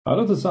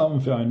Hallo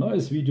zusammen für ein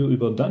neues Video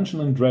über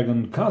Dungeons &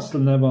 Dragons Castle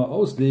Never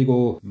aus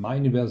Lego,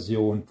 meine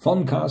Version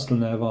von Castle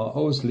Never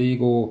aus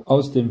Lego,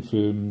 aus dem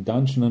Film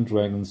Dungeons &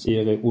 Dragons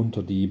Ehre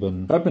unter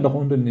Dieben. Schreibt mir doch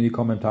unten in die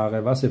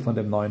Kommentare, was ihr von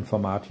dem neuen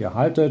Format hier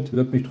haltet.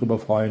 Würde mich darüber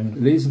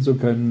freuen, lesen zu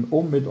können,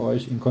 um mit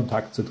euch in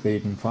Kontakt zu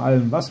treten. Vor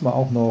allem, was wir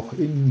auch noch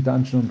in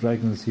Dungeons &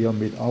 Dragons hier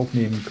mit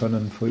aufnehmen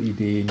können für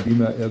Ideen, wie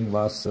wir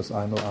irgendwas das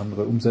eine oder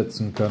andere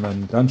umsetzen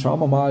können. Dann schauen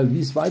wir mal,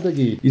 wie es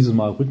weitergeht. Dieses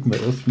Mal rücken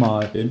wir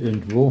erstmal den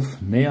Entwurf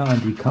näher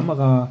an die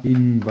Kamera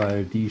hin,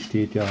 weil die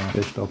steht ja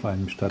fest auf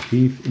einem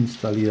Stativ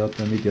installiert,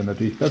 damit ihr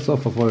natürlich besser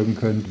verfolgen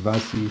könnt,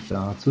 was ich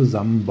da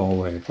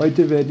zusammenbaue.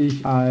 Heute werde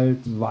ich als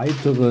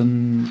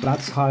weiteren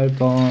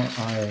Platzhalter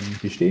ein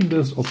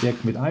bestehendes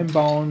Objekt mit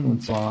einbauen,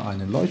 und zwar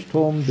einen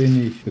Leuchtturm,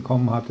 den ich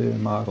bekommen hatte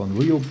mal von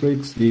Rio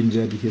Bricks. Den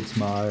werde ich jetzt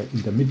mal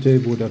in der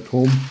Mitte, wo der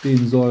Turm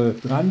stehen soll,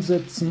 dran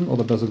setzen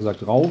oder besser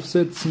gesagt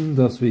draufsetzen,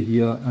 dass wir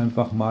hier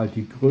einfach mal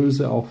die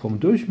Größe auch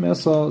vom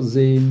Durchmesser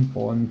sehen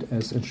und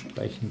es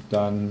entsprechend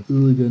dann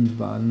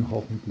irgendwann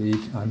hoffentlich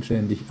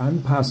anständig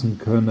anpassen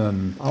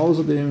können.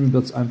 Außerdem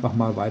wird es einfach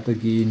mal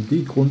weitergehen,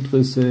 die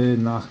Grundrisse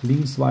nach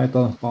links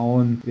weiter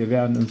bauen. Wir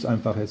werden uns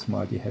einfach jetzt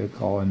mal die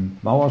hellgrauen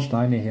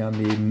Mauersteine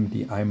hernehmen,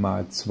 die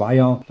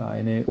 1x2er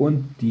Steine,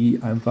 und die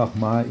einfach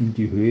mal in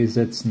die Höhe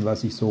setzen,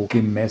 was ich so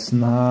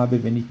gemessen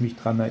habe. Wenn ich mich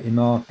daran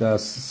erinnere,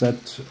 das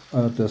Set,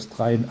 das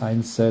 3 in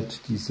 1 Set,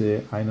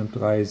 diese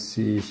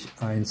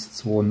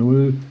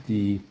 31120,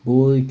 die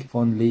Burg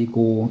von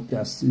Lego,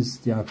 das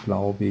ist ja,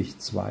 glaube ich,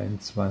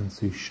 22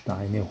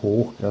 Steine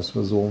hoch, dass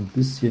wir so ein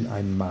bisschen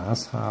ein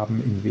Maß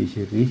haben, in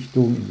welche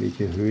Richtung, in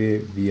welche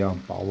Höhe wir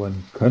bauen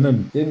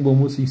können. Irgendwo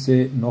muss ich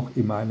sie noch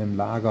in meinem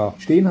Lager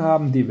stehen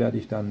haben, die werde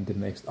ich dann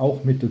demnächst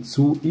auch mit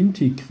dazu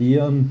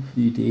integrieren.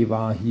 Die Idee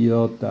war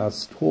hier,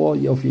 das Tor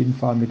hier auf jeden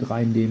Fall mit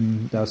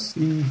reinnehmen, das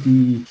in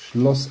die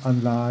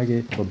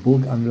Schlossanlage oder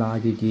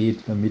Burganlage geht,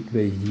 damit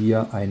wir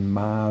hier ein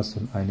Maß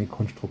und eine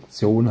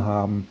Konstruktion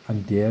haben,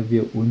 an der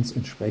wir uns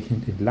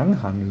entsprechend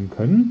entlang hangeln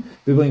können.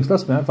 Übrigens,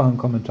 lasst mir einfach einen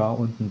Kommentar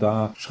unten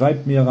da.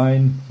 Schreibt mir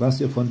rein, was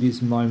ihr von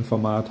diesem neuen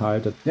Format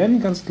haltet.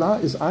 Denn ganz klar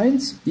ist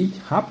eins, ich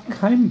habe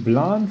keinen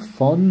Plan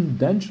von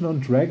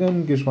Dungeons &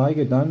 Dragons,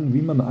 geschweige dann,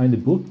 wie man eine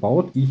Burg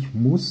baut. Ich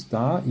muss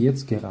da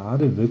jetzt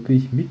gerade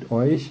wirklich mit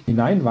euch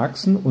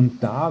hineinwachsen,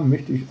 und da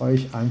möchte ich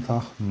euch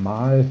einfach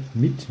mal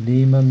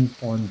mitnehmen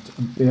und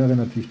wäre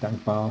natürlich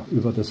dankbar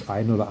über das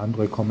ein oder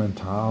andere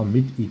Kommentar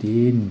mit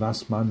Ideen,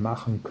 was man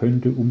machen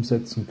könnte,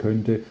 umsetzen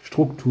könnte,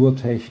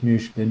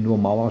 strukturtechnisch, denn nur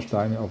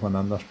Mauersteine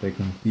aufeinander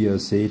stecken, wie ihr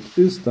seht,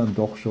 ist dann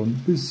doch schon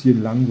ein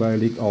bisschen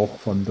langweilig, auch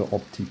von der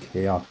Optik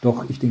her.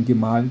 Doch ich denke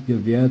mal,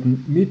 wir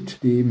werden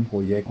mit dem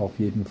Projekt auf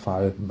jeden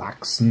Fall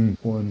wachsen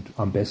und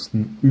am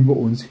besten über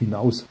uns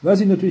hinaus.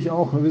 Was ich natürlich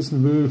auch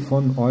wissen will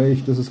von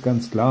euch, das ist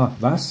ganz klar,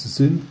 was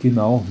sind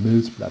genau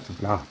Milzplatten?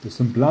 Klar, das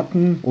sind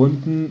Platten,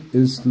 unten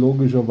ist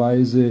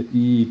logischerweise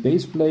die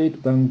Baseplate,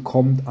 dann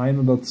kommt 1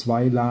 oder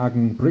 2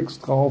 Lagen Bricks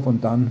drauf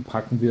und dann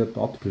packen wir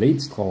dort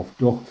Plates drauf.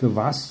 Doch für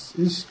was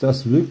ist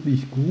das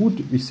wirklich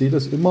gut? Ich sehe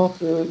das immer,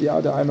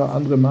 ja, der eine oder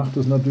andere macht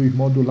das natürlich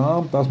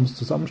modular, dass man es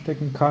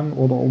zusammenstecken kann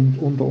oder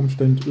unter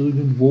Umständen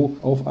irgendwo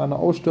auf einer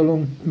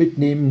Ausstellung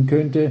mitnehmen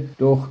könnte.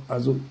 Doch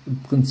also im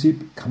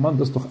Prinzip kann man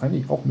das doch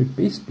eigentlich auch mit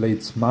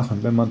Baseplates machen,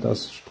 wenn man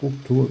das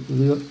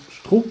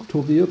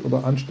strukturiert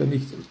oder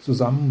anständig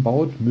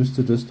zusammenbaut,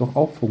 müsste das doch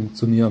auch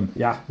funktionieren.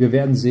 Ja, wir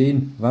werden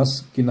sehen,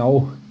 was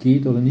genau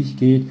geht oder nicht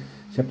geht.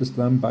 Ich habe das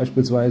dann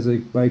beispielsweise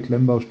bei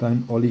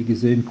Klemmbaustein Olli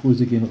gesehen,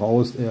 Grüße gehen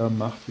raus, er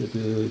macht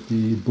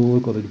die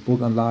Burg oder die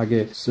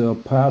Burganlage Sir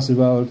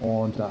Percival,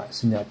 und da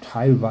sind ja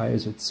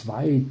teilweise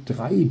 2,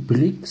 3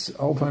 Bricks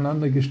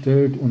aufeinander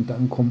gestellt und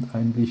dann kommt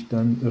eigentlich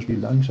dann erst die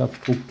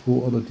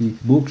Landschaftsstruktur oder die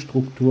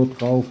Burgstruktur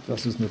drauf.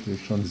 Das ist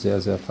natürlich schon sehr,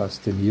 sehr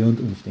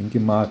faszinierend und ich denke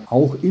mal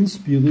auch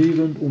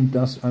inspirierend, um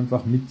das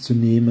einfach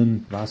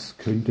mitzunehmen, was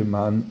könnte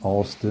man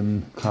aus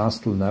dem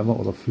Castle Never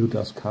oder für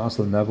das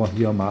Castle Never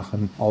hier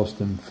machen, aus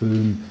dem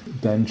Film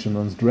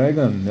Dungeons &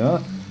 Dragons.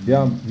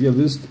 Ja, wie ihr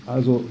wisst,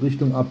 also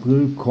Richtung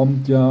April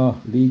kommt ja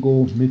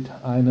Lego mit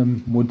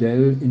einem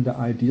Modell in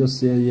der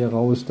Ideas-Serie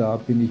raus. Da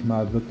bin ich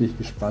mal wirklich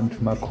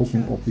gespannt. Mal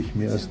gucken, ob ich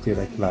mir es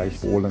direkt gleich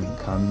holen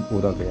kann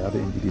oder werde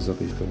in diese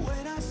Richtung.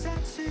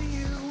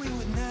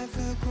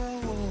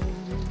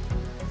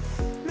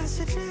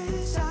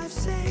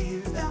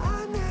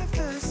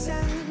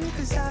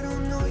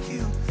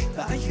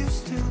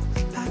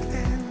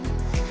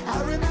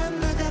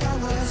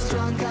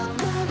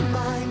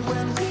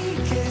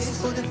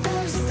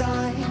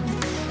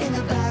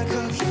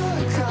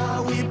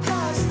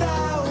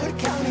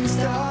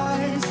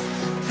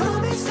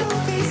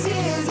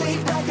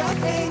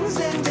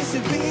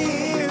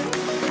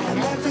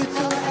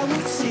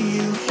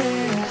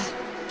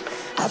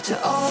 After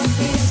all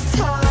this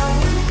time.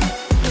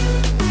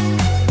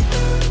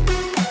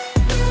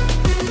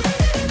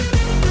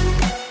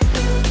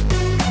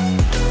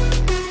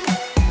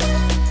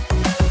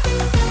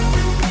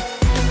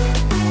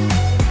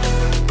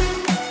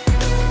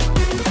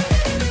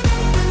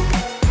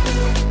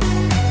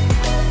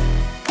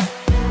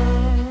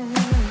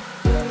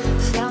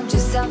 Found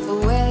yourself a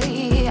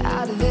way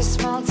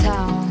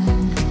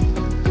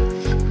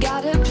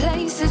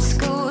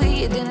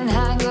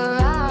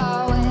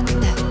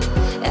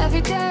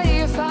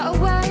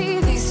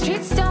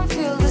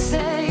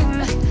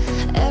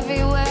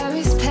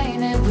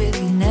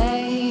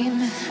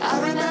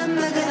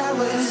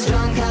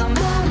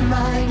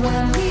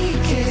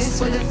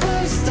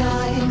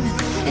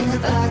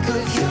back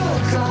of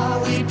your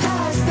car, we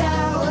passed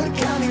out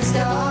counting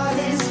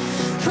stars.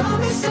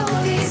 Promised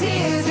all these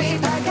years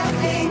we'd pack up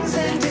things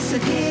and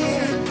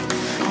disappear.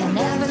 I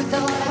never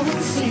thought I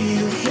would see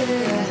you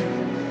here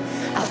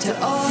after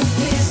all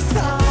this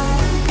time.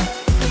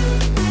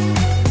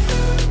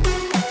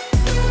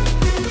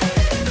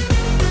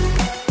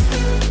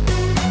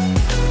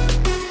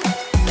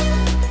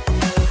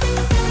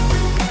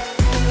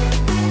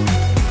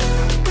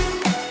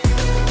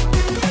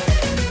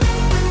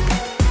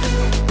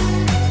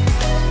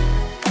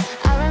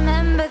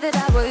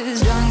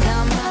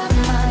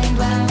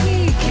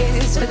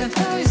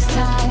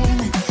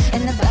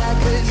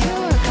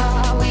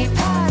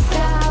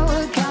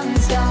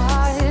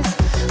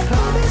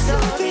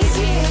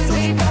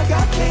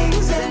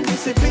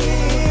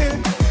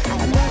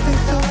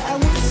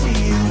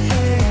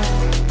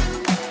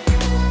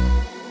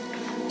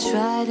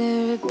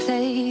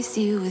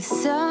 You with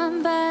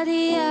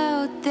somebody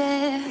out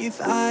there.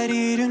 If I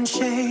didn't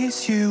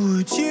chase you,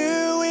 would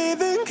you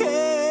even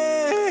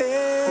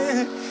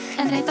care?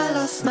 And if I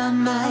lost my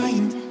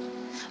mind,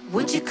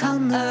 would you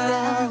come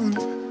around?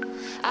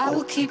 I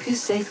will keep you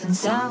safe and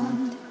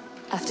sound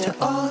after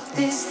all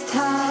this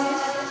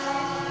time.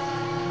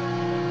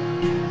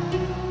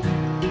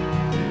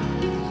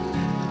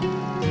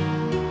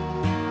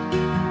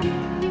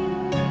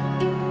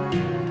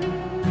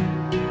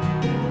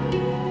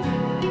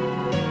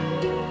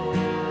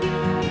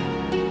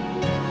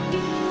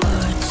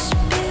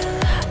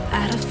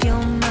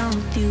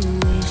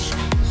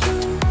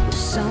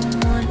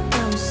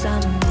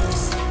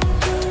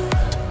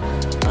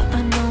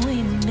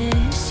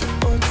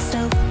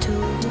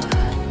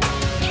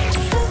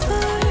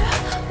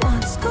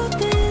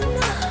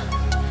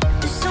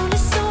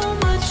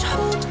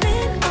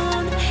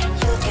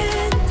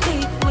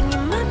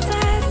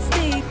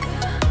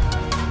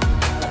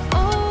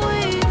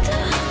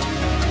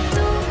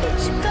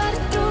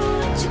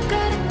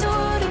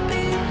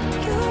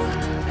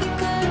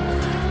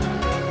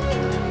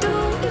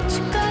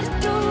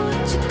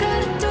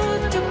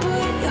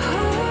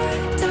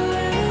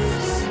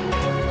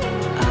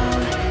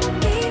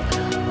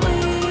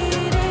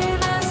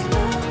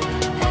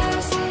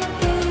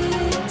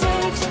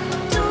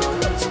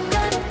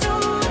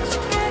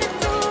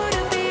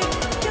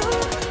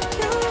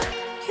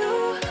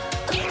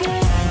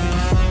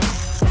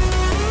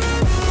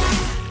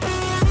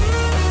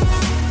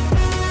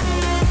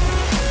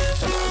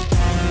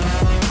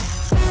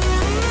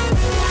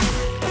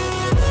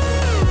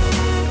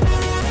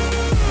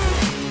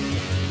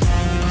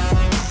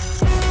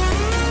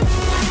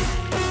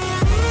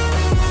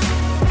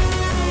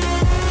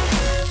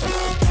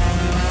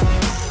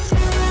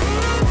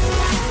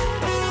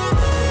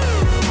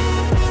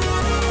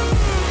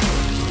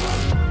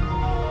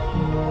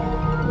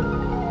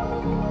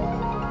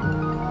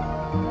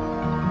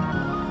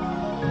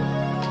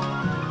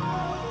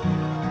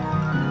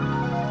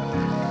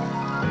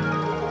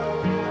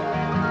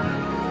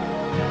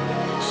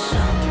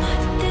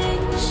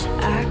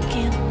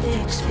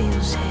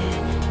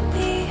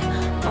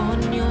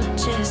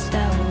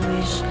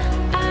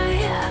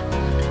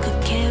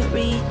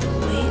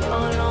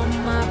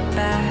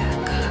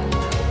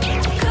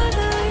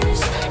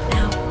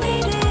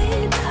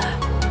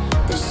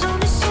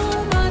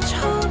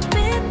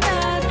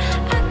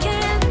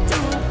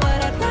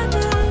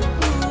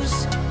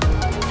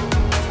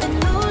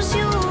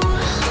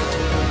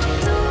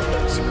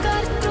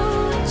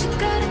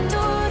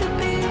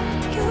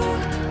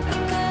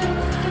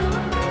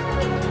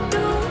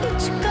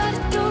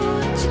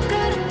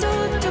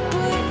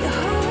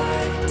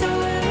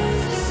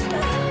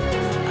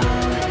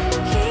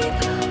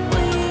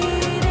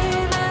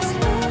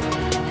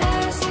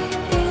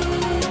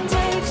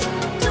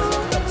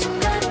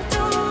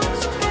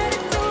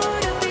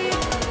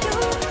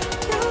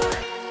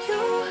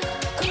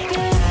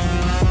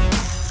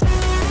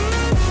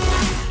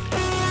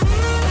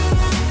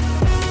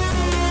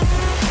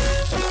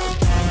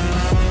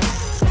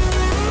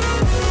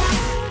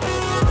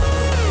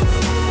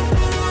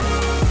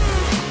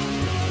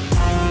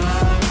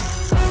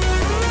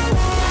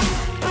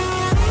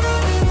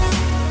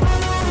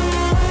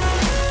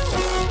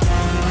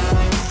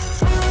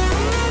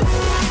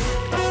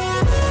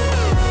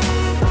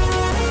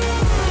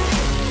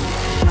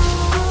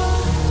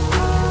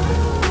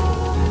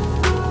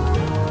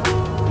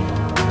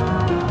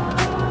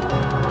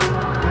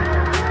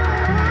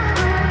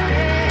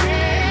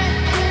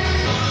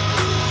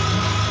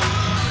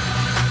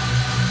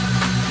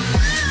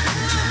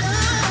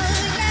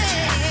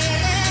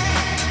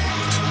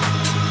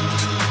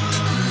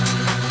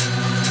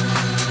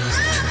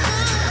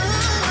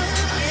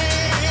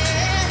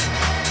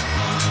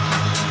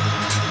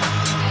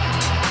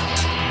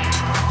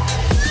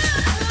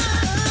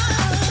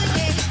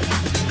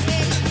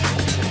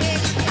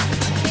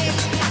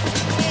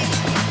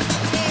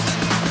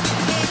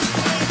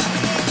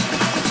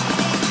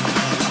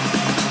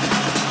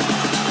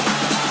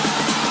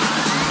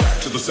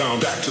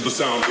 sound, back to the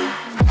sound.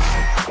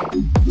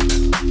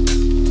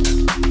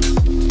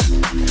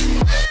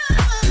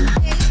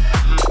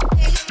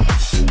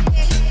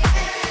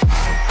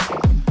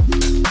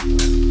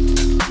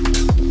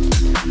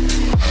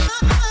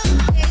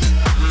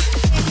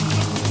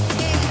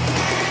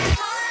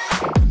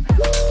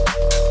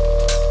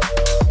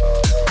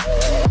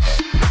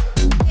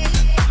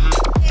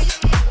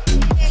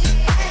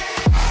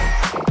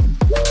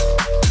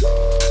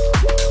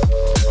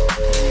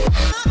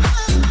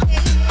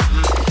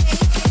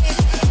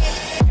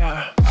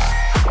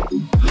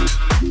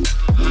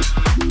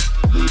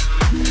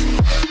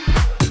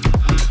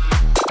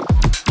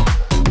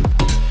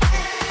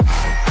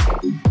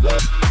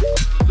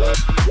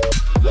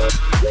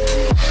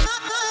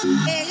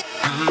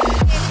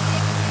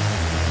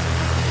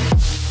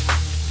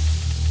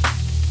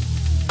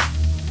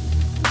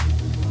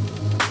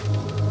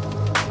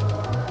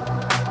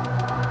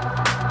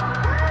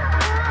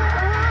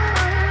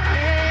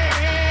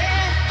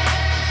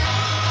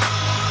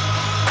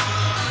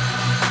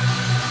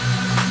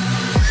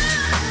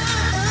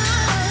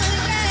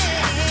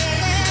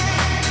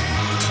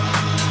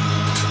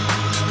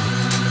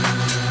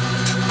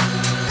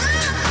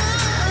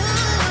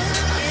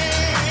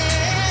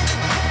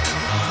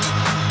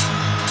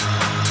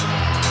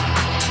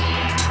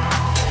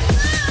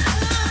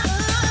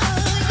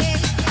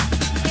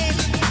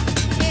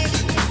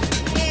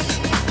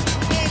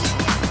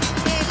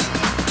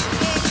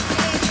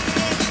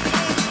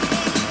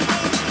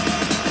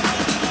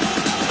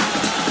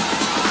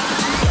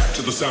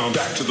 sound,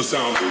 back to the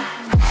sound.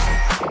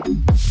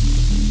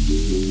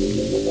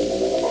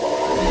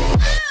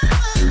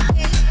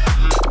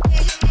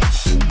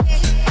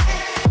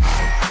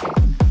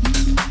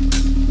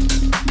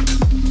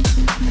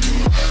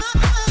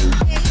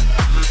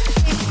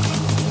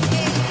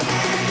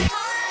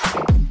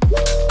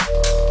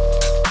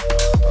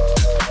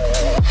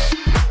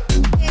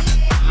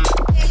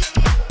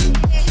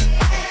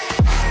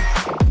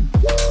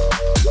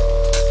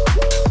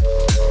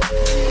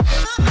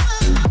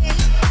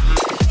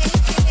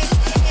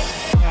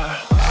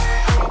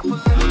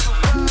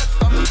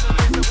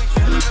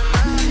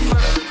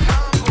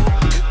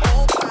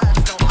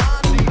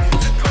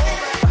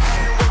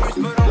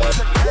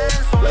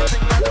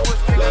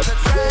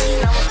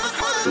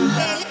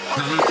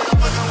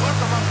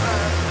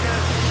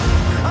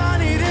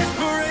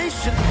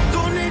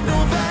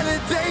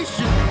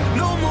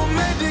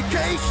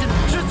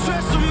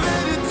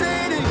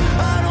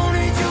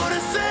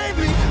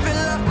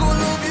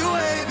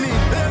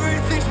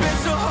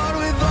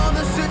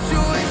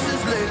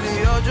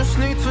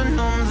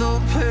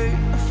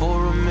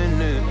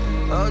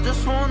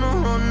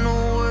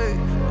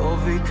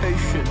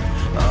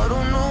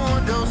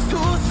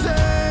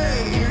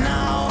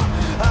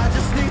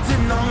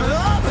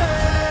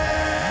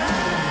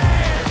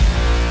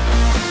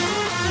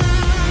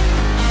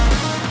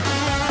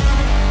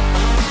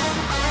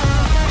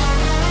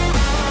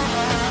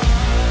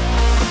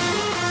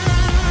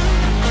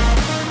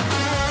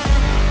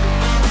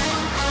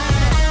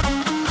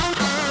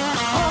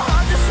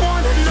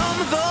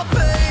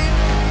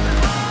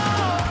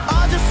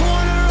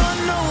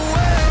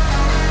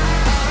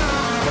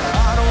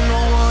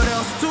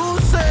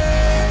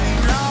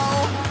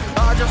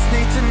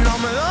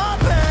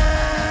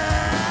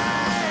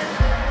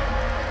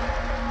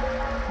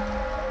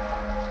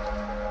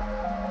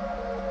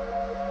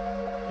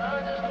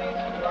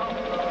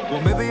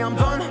 Well, maybe I'm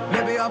done,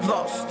 maybe I've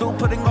lost. Still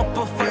putting up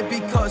a fight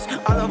because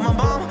I love my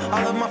mom,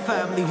 I love my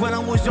family. When I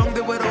was young, they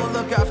would all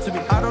look after me.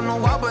 I don't know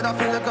why, but I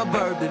feel like a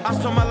burden. I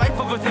spent my life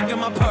overthinking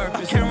my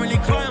purpose. Can't really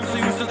cry, I'm so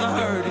used to the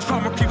hurt.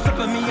 Trauma creeps up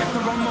at me at the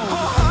wrong moment.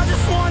 Oh, I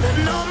just wanna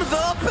numb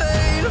the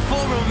pain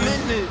for a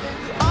minute.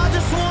 I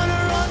just wanna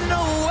run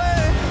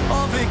away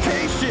on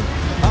vacation.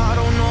 I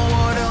don't know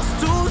what else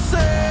to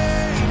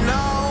say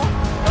now.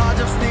 I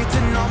just need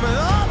to numb the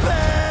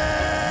pain.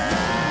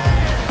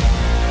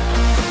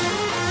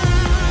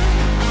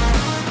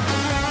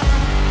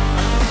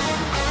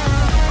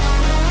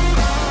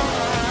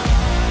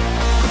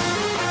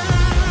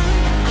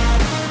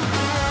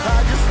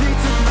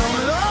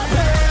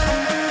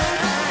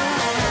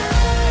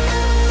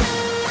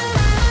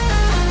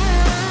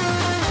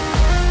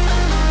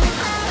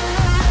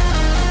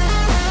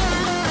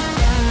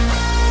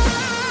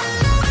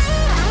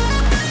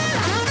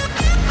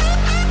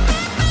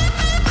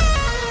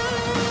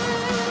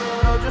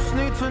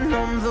 To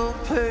numb the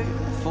pain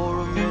for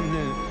a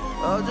minute.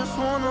 I just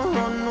wanna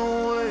run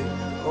away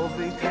on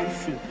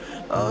vacation.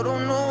 I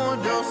don't know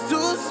what else to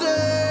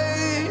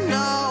say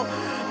now.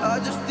 I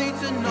just need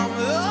to numb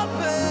the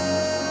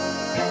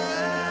pain.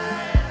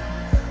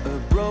 A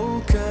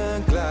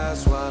broken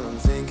glass while I'm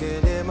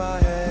thinking in my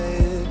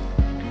head.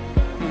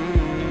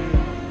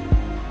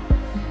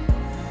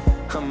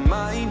 I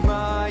mind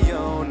my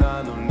own,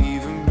 I don't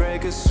even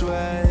break a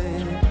sweat.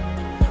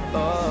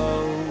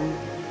 Oh,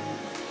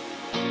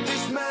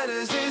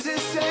 matters is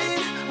insane.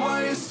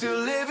 Why you still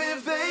live in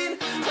vain?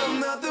 I'm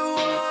not the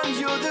one,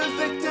 you're the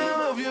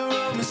victim of your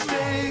own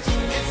mistakes.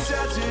 It's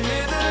time to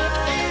hit the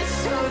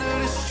lights under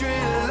the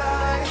street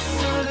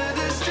lights, under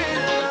the street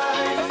lights.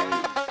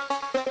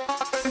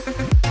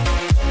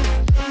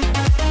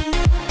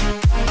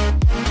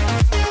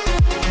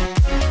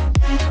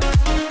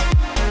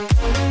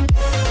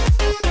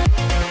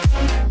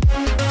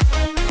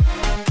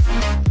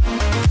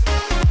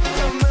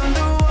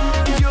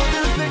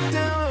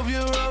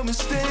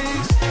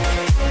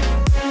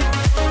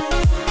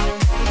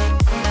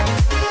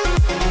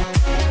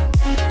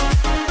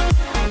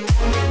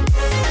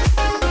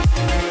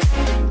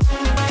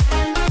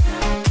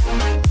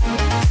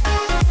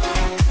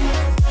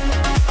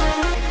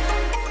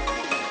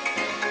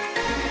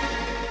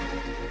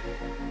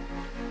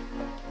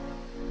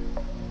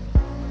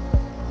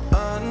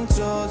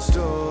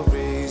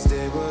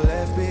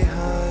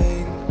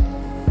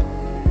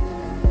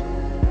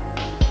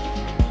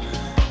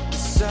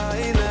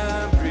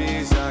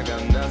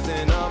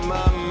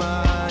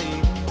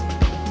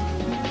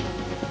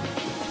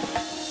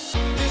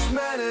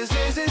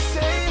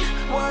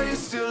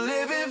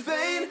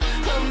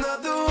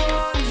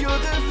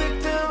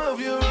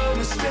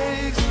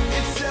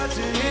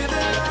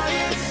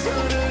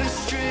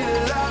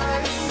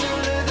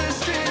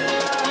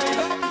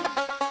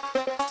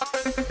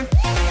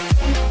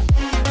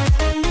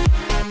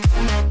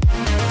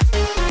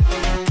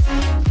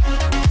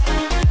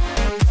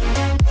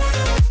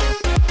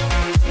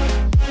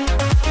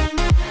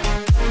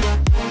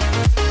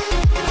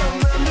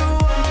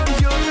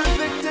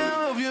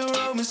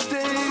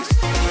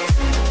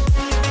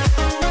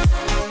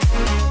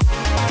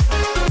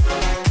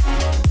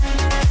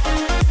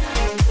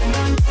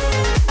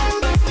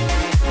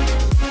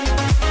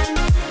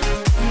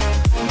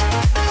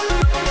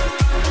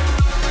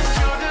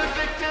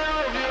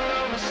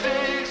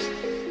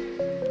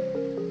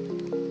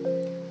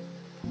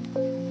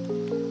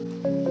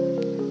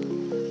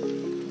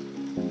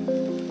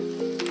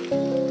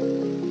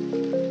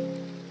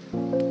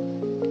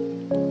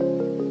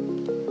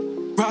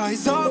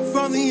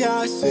 the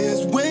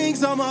ashes,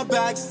 wings on my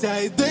back,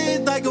 stay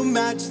lit like a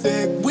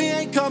matchstick. We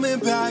ain't coming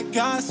back,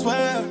 I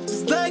swear.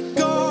 Just let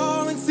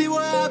go and see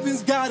what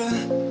happens. Gotta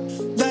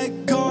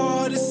let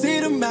go to see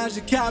the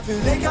magic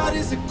happen. They got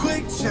us a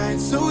quick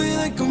change, so we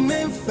like them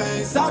in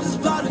phase. I'll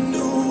just bought a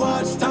new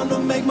watch, time to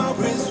make my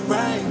wrist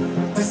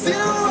ring. The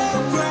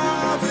zero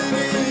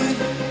gravity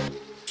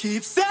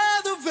keeps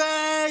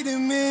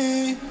elevating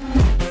me.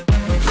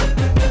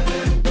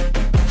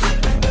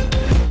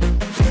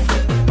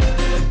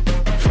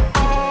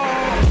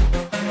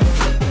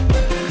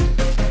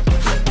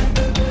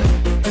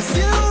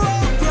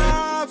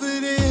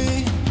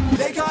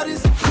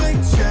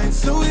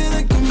 So we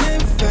like them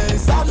in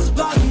phase. I just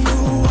bought a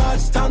new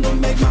watch, time to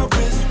make my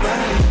wrist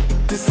ring.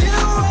 The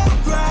zero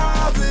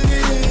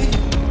gravity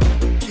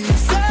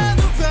keeps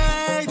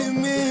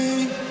elevating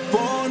me.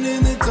 Born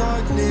in the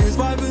darkness,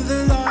 fight for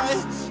the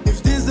light.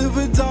 If this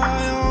ever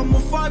die, I'ma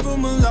fight for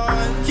my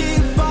life.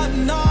 Keep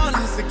fighting on,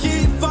 I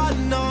keep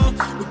fighting on.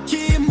 We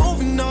keep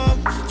moving up,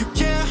 you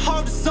can't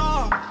hold us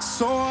up.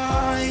 So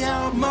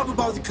I'm up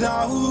above the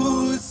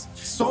clouds.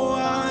 So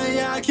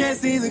I can't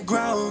see the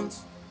ground.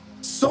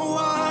 So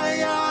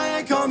I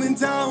ain't coming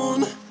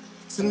down.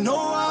 So no,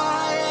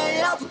 I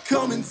ain't ever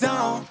coming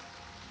down.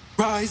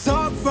 Rise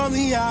up from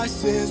the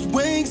ashes,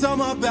 wings on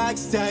my back,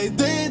 stay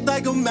lit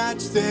like a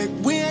matchstick.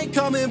 We ain't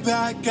coming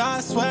back,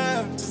 I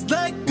swear. Just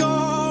let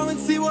go and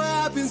see what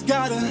happens.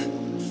 Gotta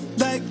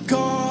let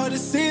go to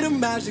see the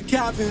magic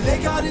happen. They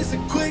got us a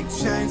quick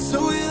change,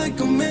 so we like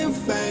them in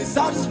phase.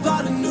 I just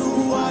bought a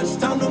new watch,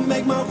 time to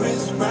make my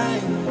wrist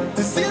ring.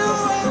 The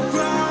zero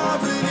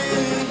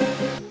gravity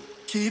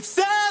keeps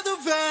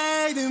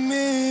elevating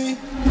me.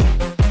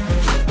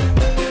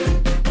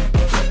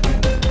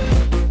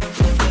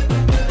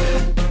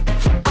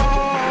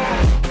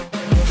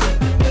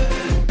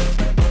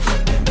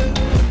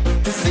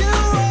 The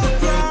zero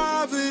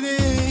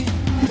gravity,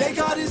 they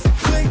got us a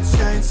quick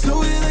change, so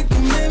we like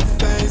them in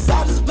phase.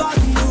 I just bought a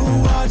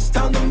new watch,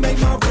 time to make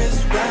my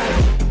wrist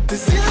ring. The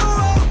zero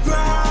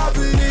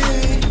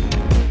gravity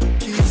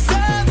keeps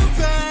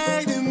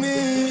elevating me.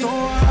 So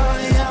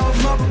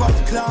I'm up above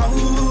the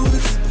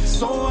clouds.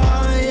 So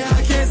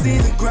I can't see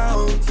the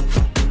ground.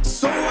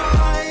 So I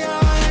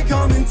ain't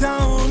coming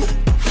down.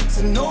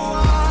 So no, I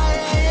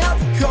ain't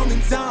ever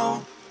coming down.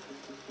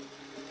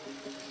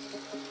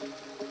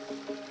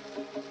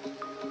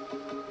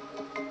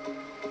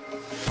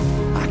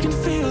 I can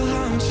feel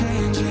how I'm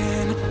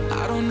changing. I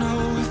don't know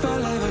if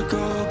I'll ever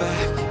go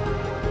back.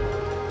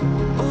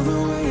 All the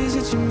ways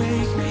that you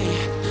make me,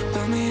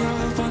 build me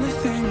up on the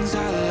things I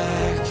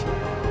lack.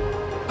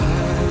 I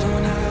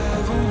don't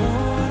ever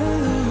wanna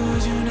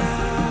lose you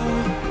now.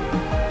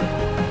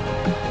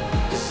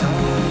 'Cause I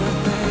don't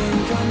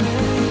think I'll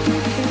make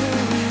it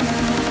here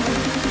now.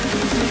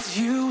 'Cause it's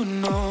you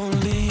and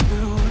only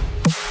you.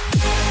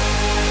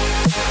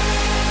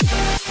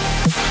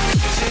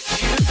 'Cause it's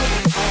you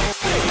and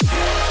only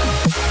you.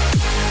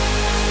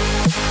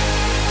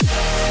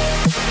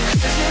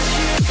 'Cause it's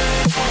you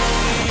and only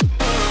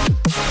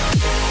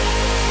you.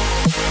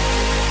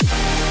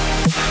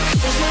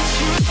 'Cause it's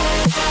you and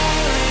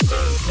only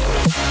you.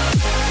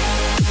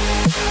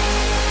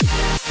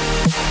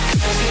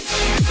 'Cause it's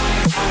you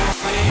and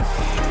only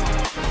you.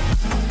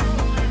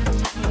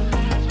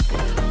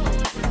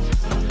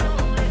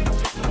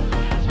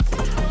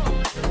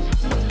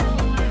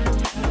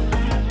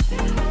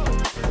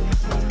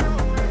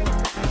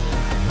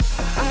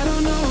 I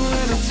don't know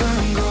where the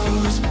time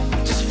goes,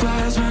 it just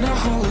flies when I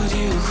hold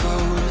you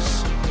close.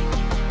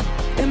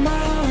 In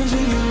my arms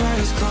with your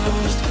eyes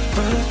closed,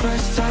 for the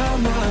first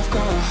time I've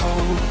got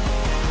hope.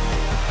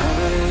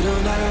 I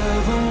don't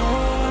ever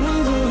wanna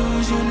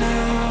lose you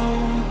now.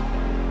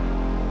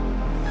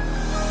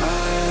 I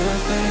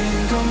don't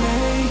think I'll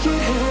make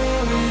it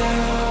here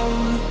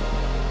without.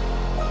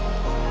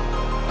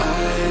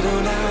 I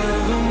don't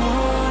ever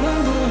wanna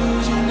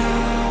lose you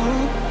now.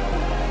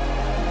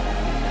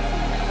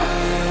 I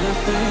don't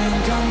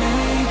think I'll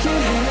make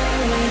it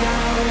here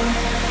without.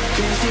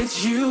 'Cause it's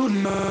you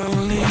and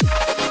only.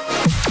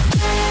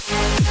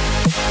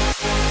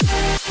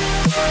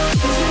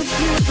 'Cause it's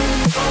you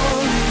and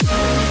only.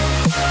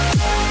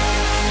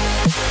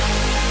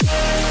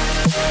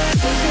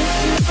 'Cause it's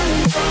you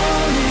and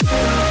only.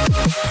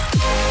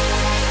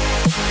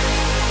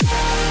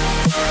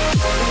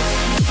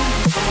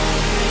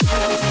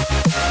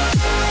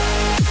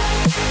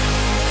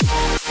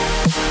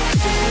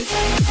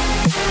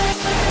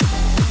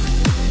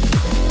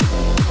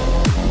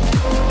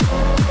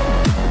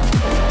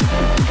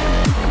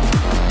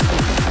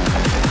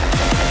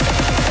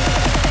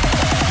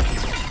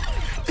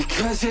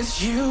 Because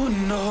it's you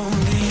and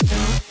only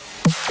you.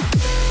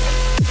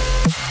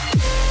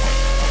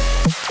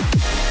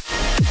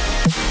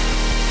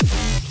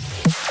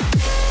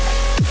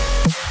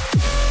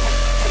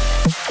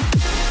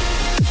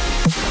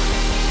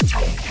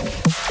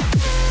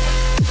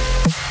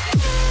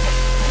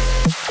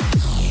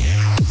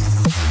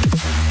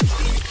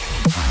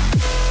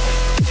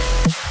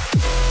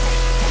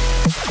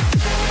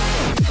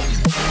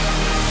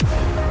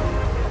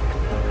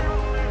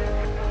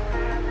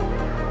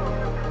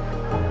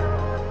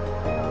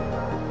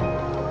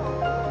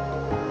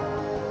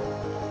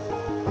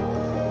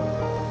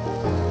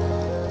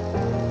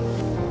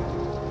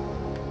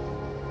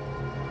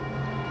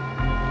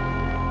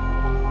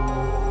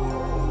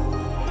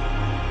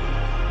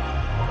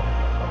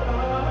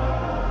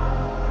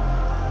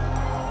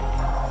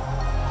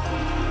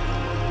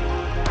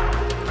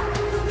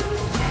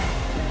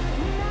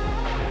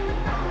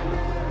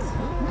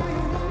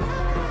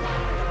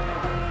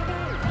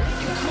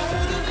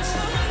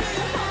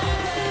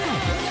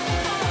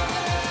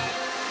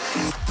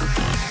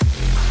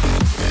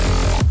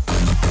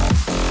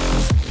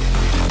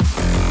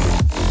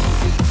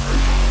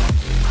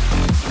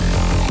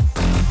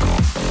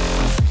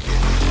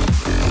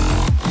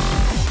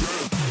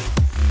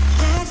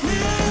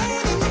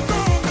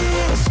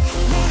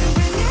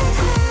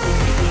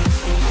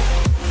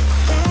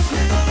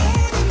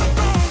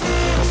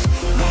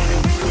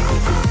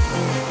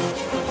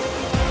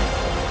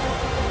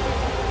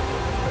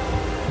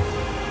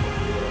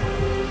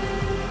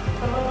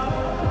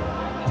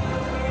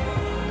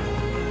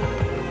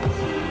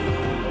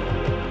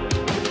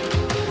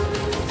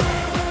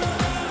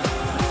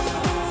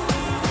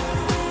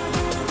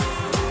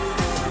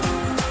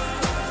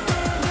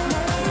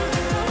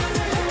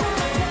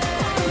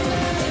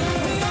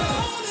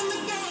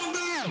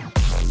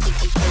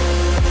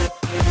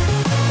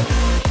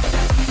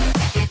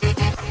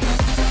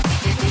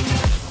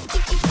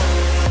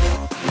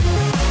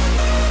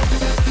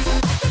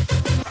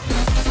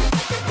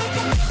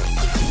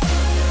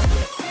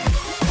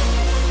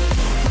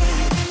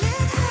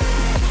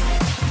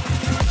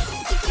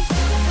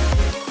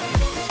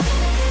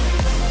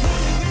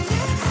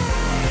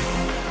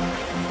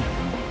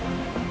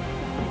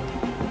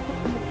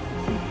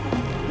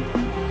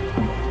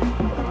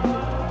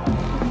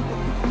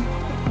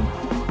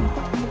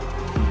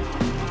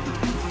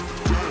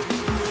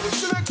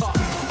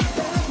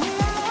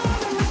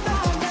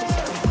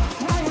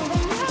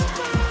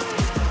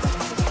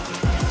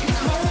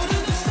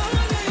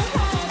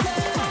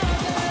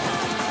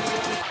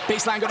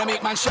 baseline gonna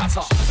make man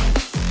shatter.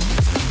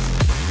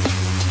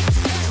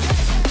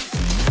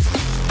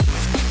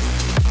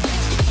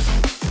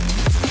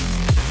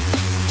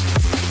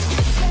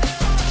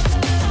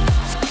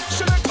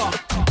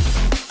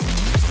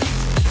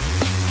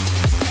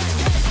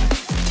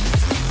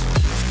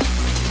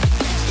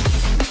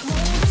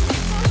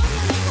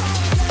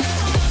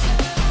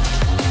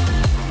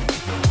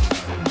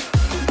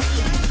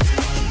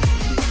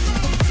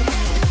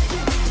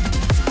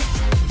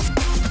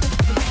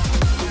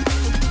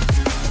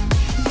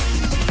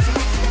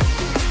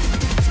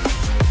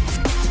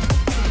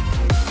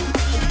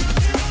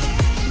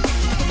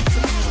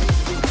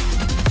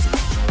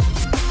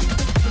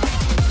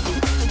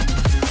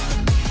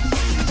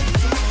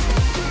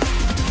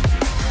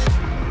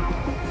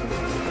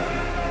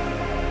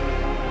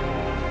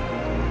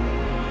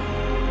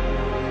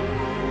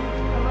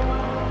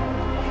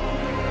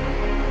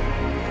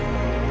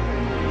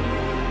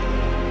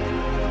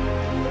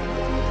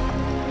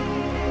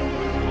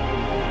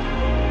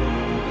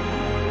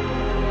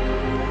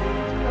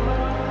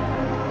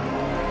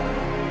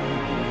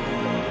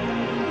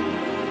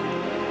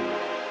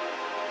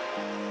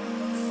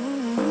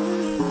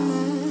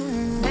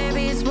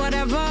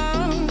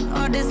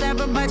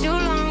 But you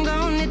long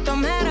gone, it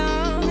don't matter.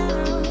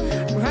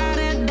 Ride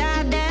or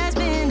die, that's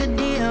been the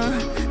deal.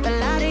 The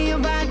light of your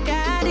back,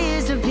 I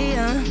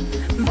disappear.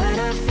 But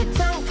if it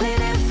don't play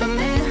that for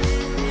me,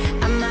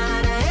 I'm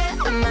out of it,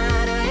 I'm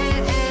out of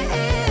it.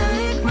 I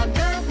lick my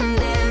gun and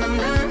then I'm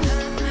done.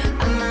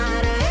 I'm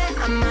out of it,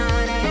 I'm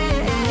out of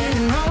it.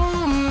 Ain't no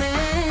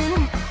man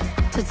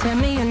to tell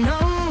me you're no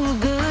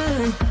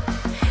good.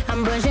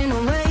 I'm brushing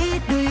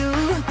away, do you?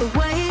 The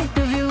weight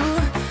of you,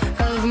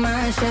 of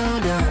my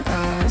shoulder.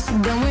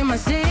 Done with my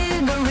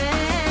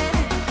cigarette,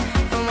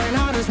 and when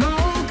all the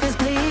smoke is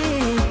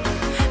clear,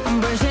 I'm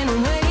brushing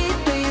away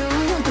to you,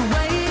 the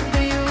weight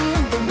to you,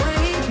 the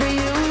weight to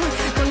you.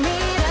 Don't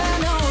need a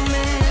no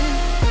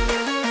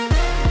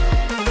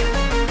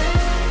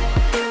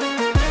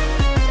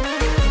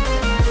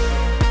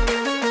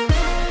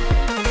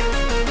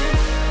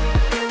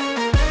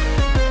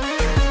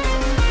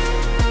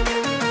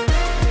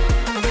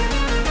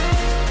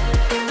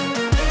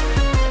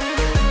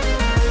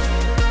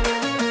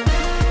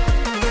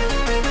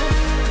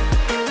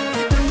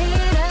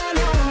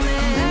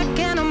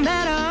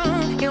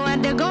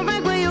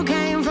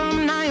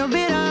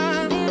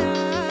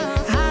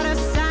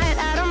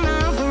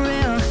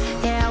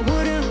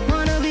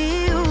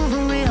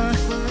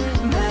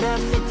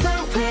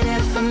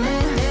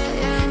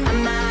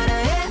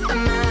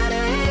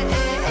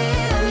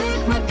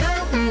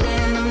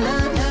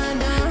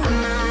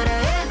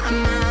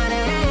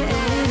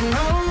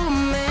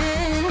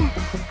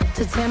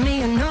tell me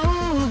you're no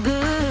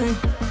good.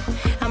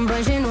 I'm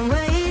brushing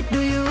away, do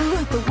you?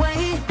 The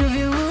weight of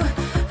you,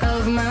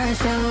 of my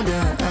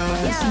shoulder.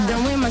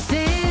 Done with my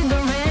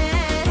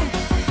cigarette,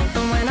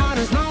 and when all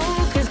the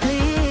smoke is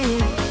clear,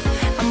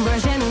 I'm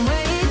brushing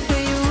away to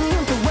you,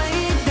 the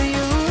weight to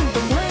you,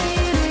 the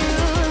weight of you.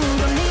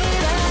 Don't need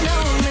a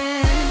no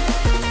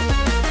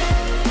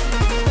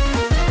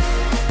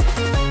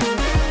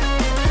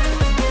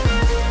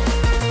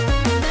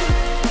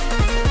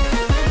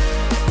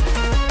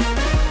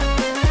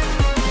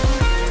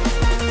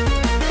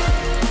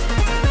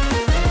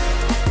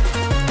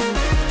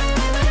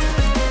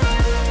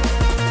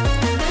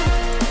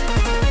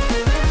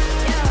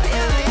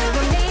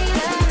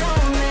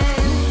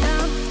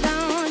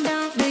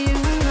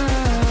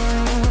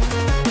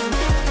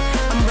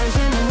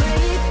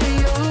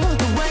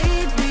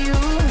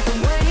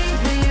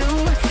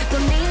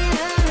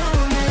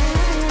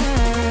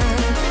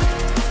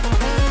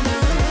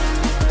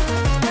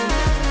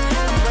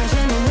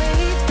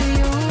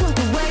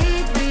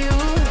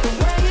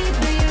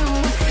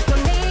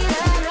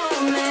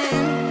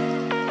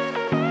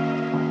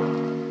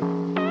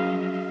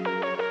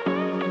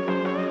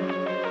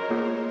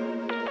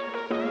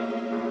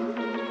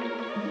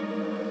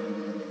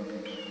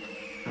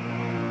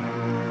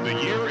The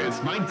year is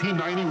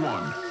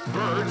 1991.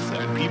 Birds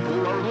and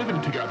people are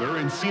living together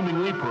in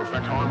seemingly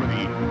perfect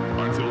harmony,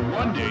 until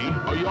one day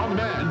a young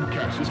man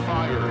catches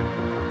fire.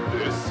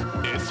 This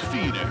is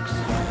Phoenix.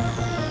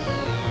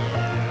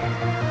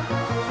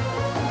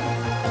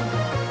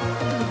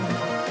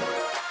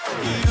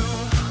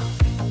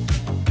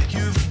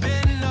 You've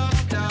been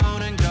knocked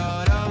down and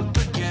got up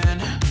again.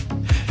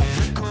 In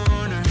a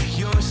corner,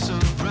 you're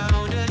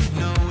surrounded,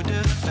 no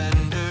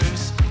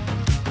defenders.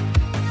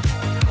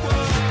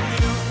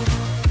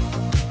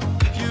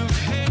 You've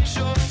hid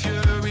your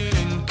fury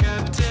and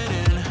kept it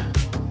in.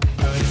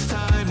 But it's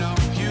time now,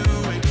 you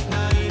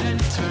ignite and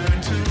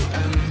turn to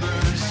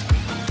embers.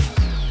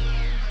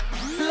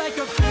 Like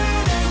a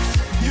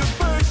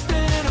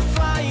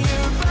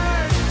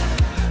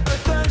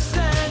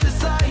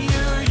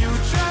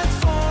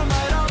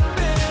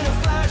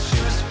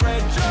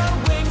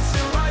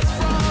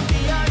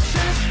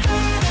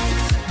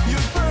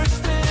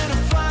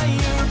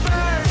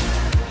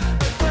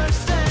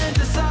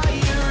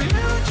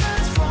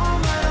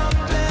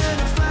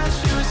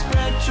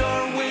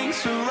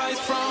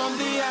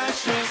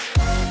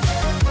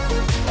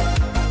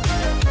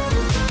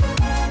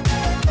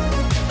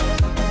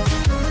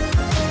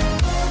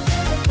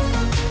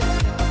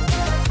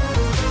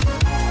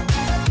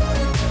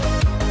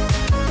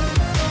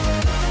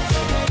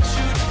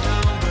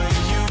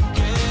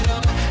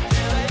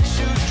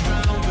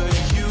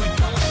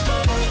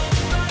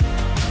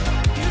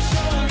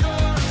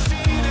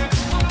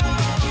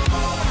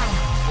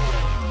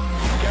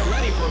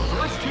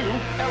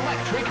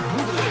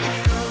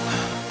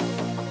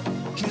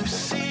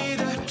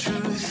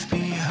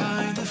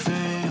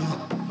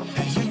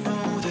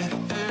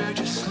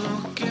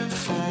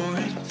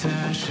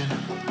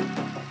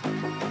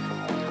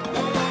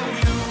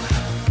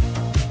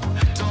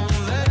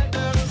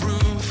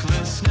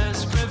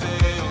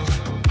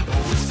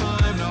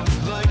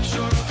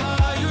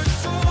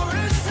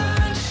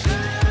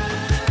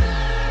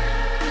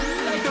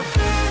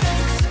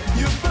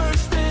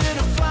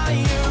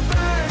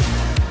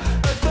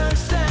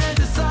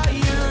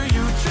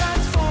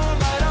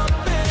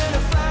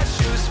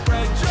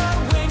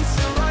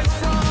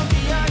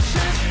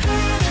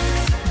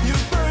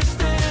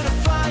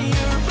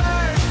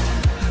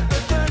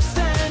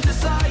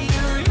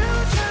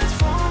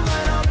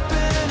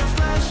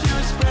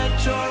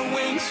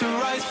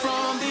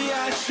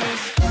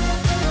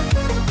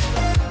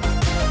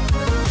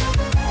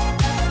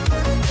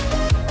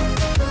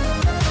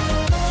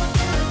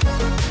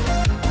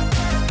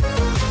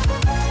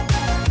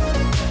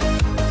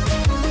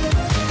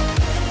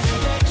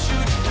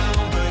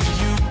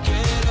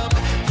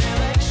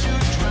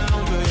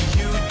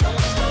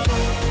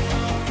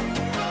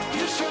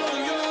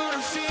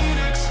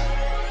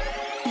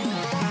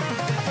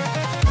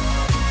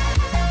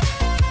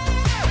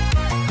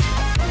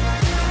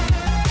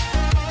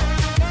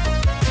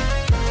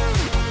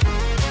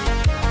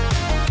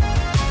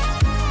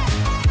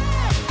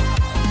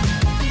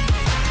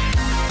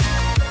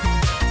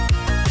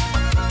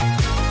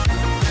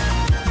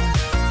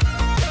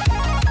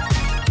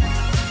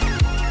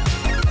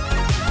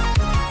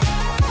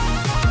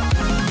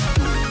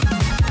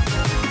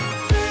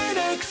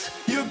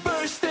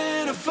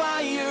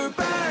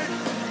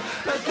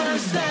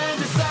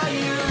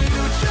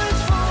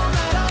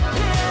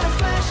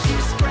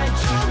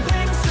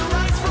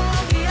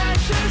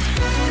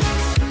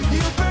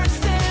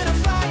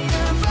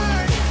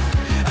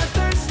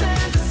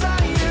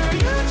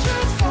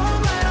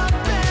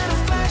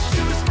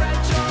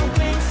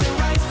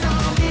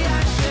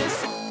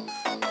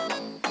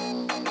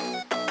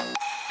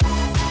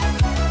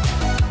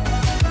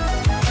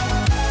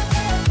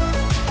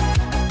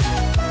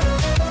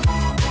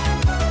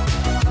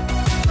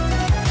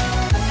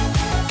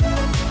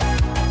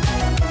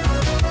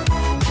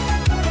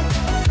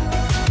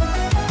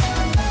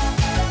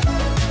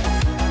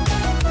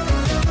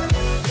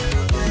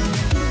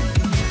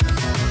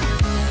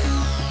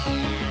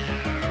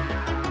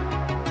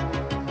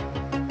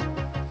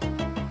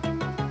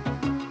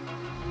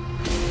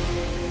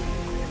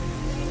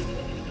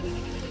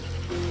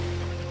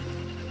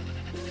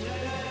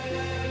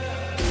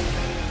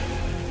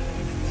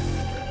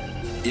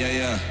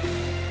Yeah.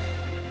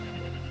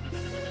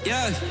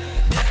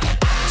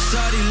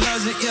 Shawty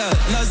loves it,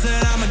 loves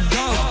that I'm a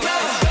goat.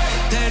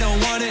 They don't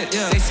want it,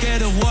 they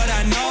scared of what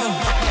I know.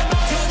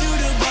 Told you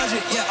the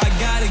budget, I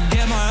gotta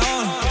get my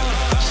own.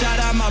 Shout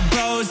out my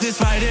bros,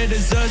 this right here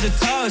deserves a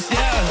toast, A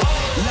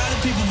lot of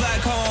people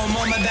back home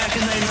on my back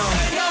and they know.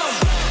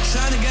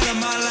 Trying to get on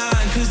my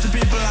line, cause the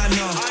people I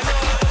know.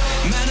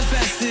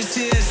 Manifest this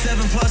here,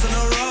 7+ on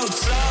the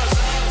ropes.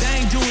 They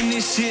ain't doing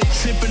this shit,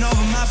 tripping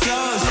over my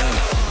flows.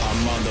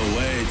 I'm on the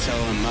way, tell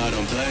them I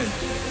don't play.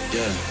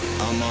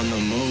 I'm on the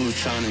move,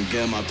 trying to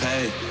get my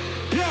pay.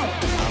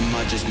 I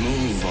might just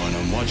move on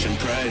and watch and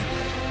pray.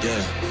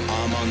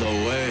 I'm on the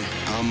way,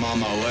 I'm on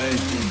my way.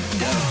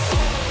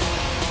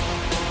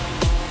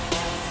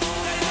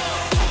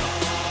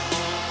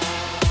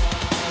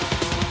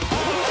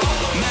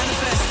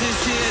 Manifest this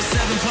here,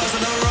 7+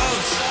 on the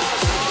ropes.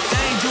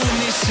 They ain't doing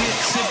this shit,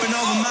 tripping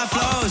over my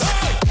flows.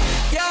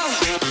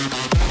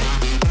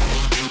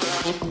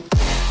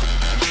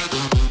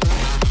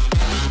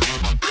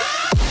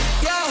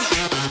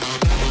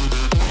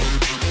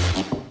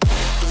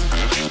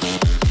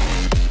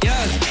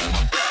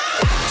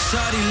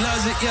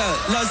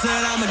 Loves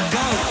that I'm a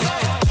goat.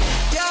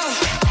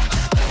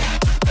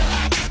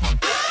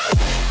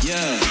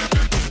 Yeah.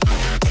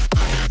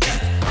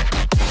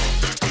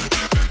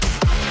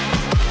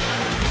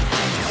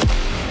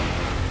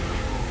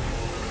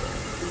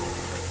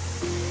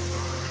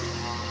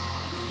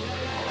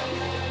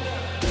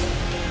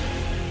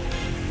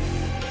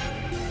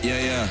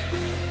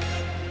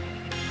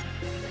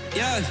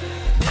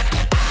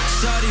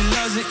 Shawty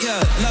loves it,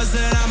 loves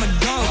that I'm a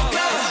goat.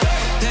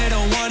 They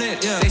don't want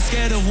it, they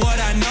scared of what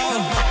I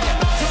know.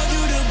 Told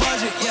you the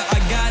budget, I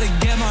gotta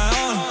get my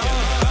own.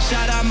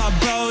 Shout out my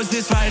bros,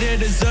 this right here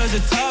deserves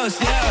a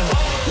toast,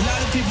 A lot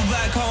of people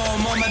back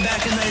home on my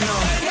back and they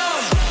know.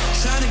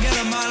 Trying to get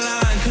on my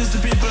line, cause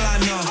the people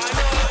I know.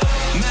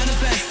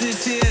 Manifest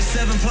this here,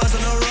 7+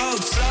 on the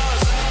ropes.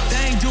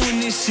 They ain't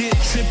doing this shit,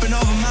 tripping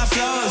over my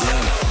flows.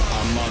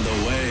 I'm on the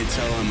way,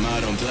 tell them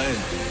I don't play.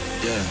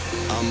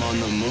 I'm on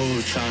the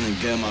move, trying to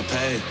get my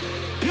pay.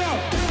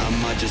 I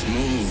might just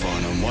move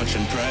on and watch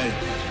and pray.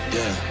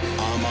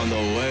 I'm on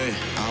the way,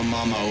 I'm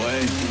on my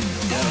way.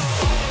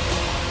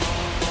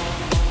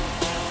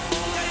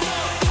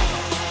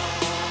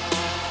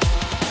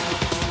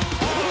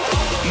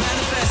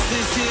 Manifest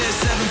this here,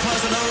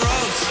 7+ on the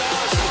ropes.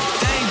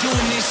 They ain't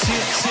doing this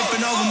shit,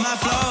 tripping over my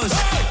flows.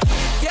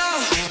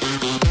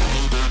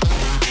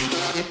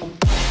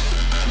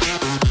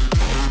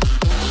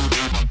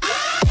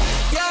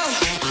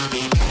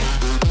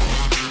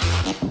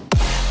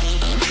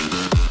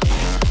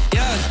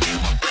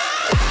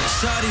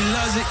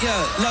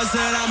 Loves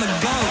that I'm a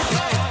goat.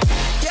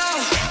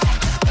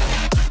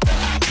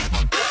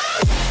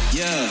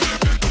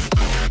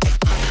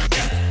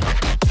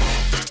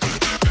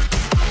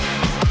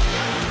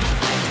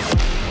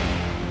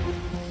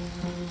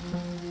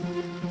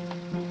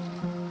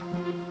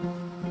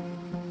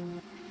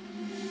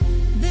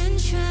 Been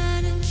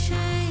trying to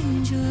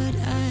change what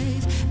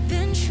I've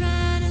been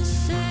trying to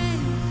say.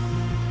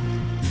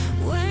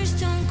 Words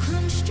don't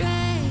come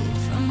straight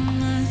from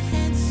my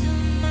head to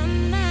my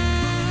mouth.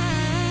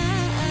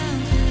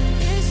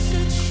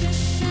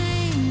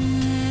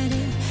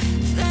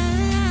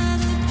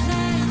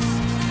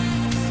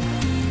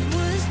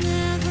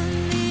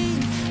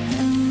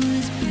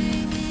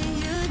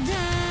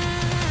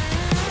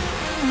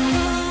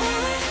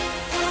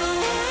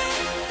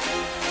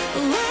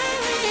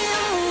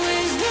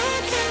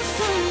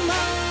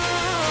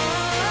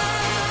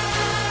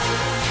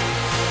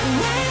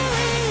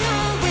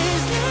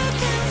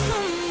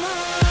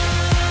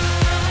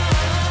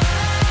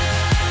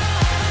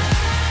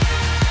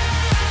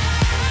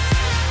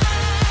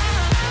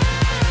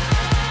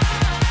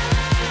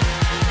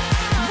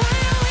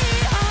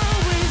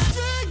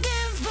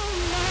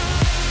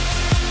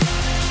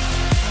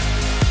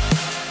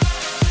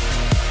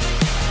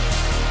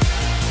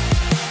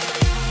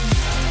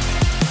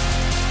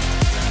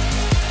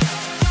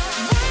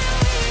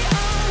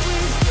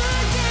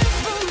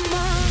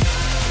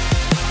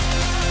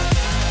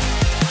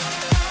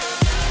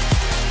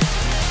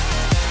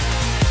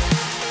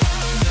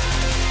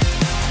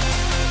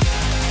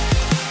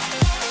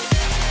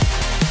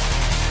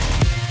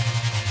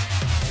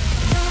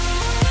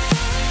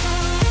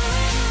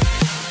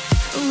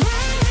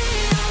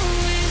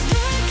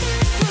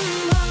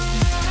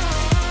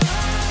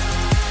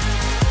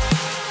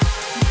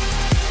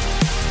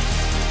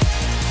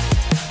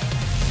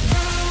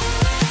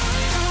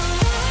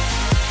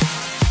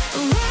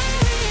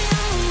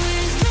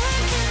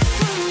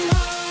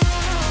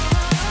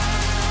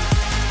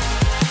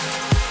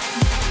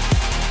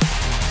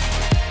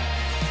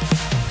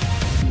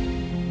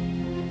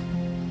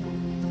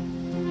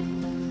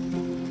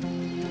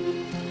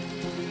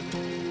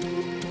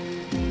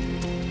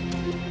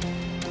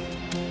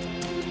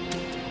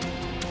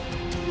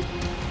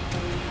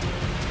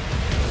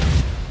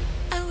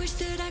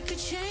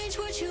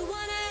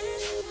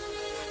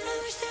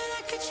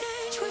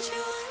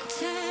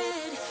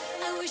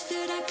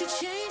 that I could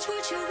change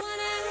what you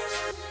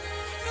wanted.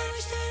 I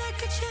wish that I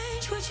could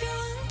change what you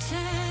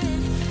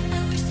wanted.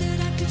 I wish that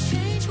I could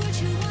change what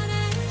you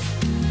wanted.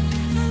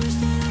 I wish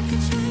that I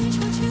could change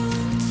what you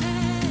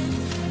wanted.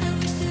 I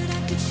wish that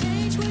I could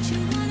change what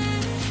you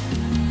wanted.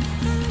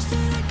 I wish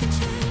that I could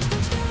change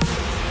what you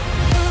wanted.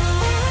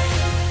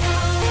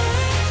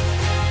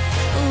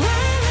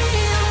 Why we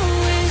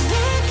always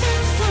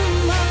looking for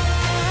more?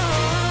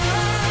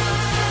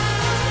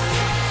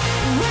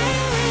 Why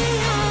we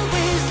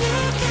always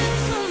looking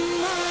for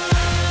more?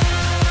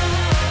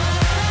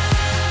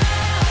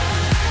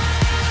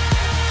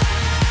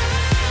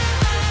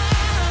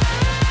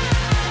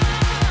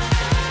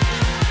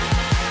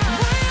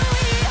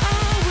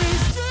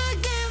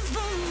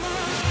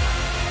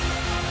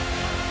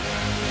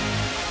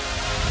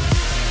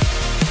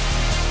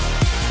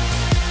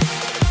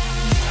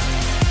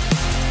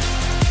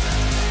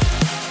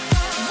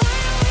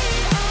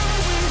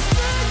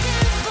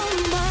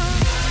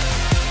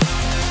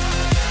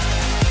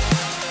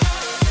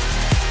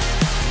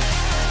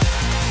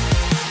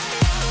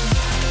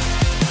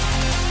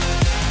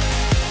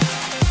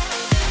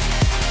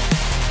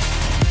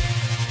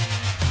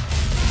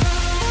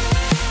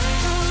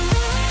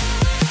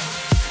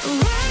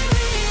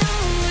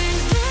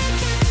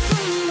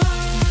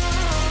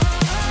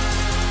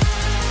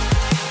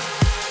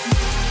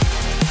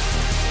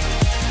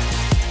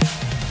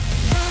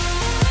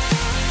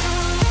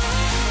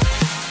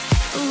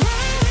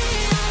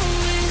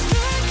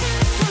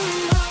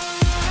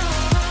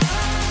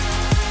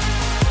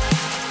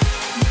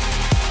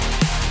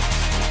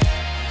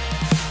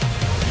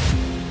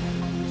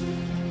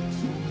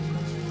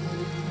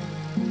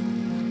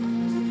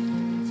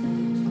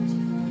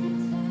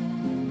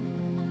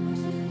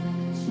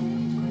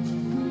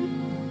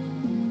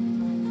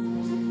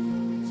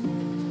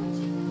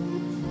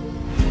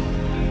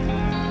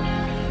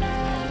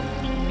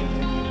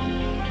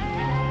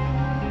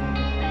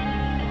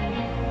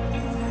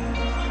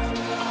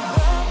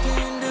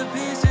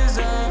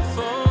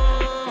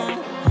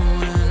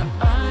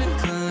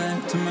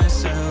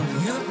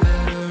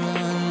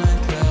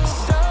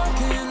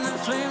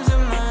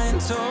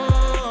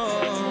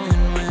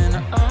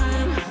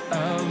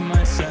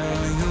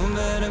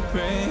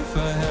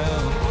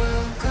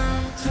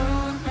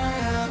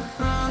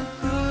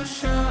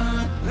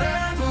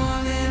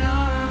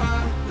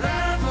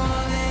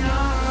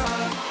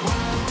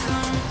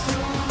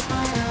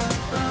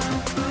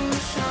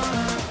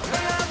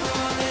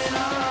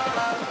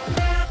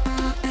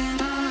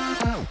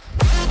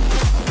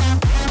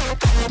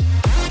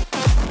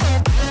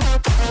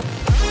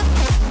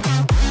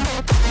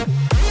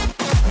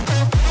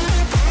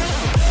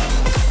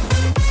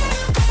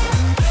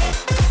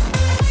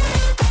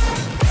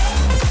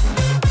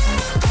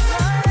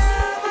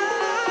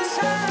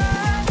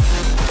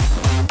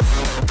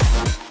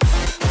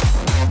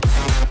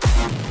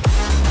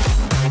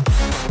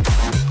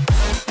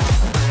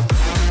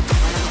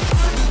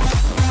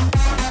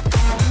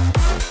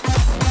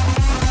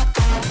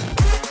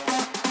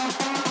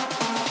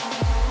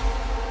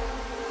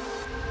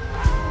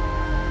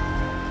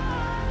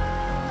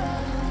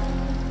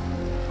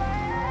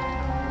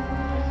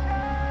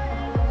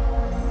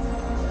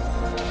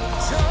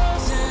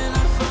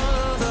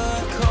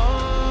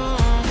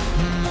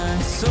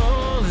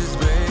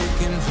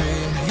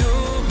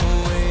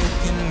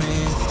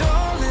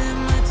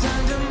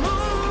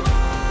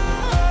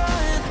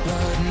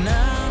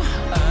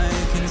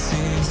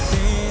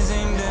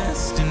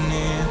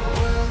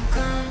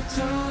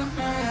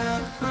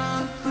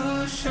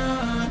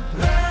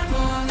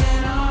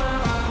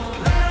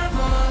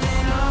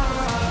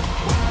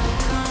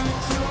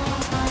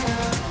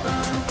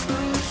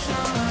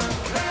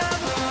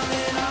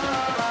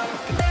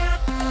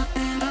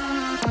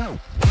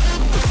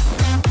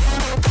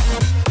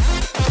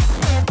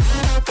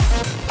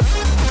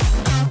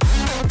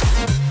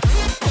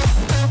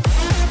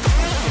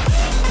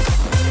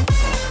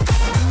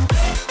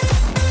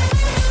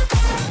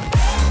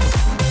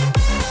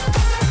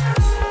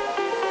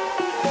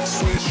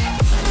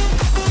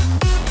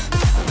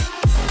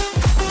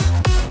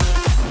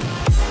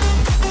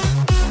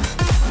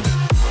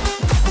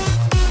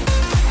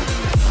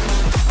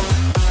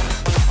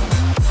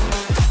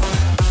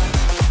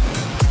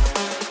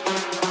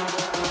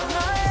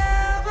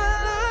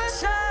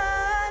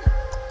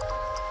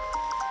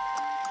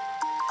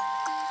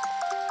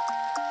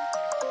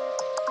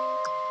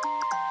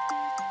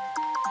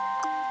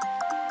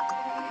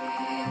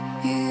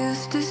 You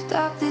used to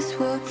stop this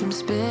world from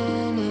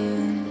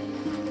spinning.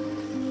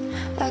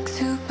 Like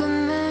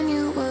Superman,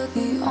 you were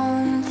the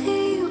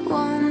only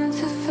one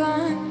to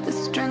find the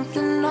strength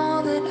in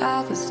all that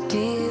I was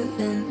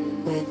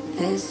dealing with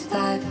this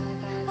life,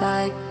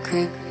 like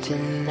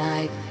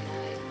kryptonite.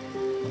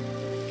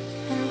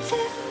 And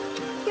if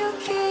you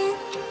keep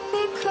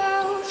me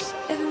close,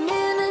 every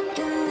minute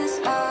in this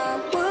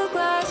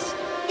hourglass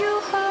you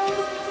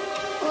hold.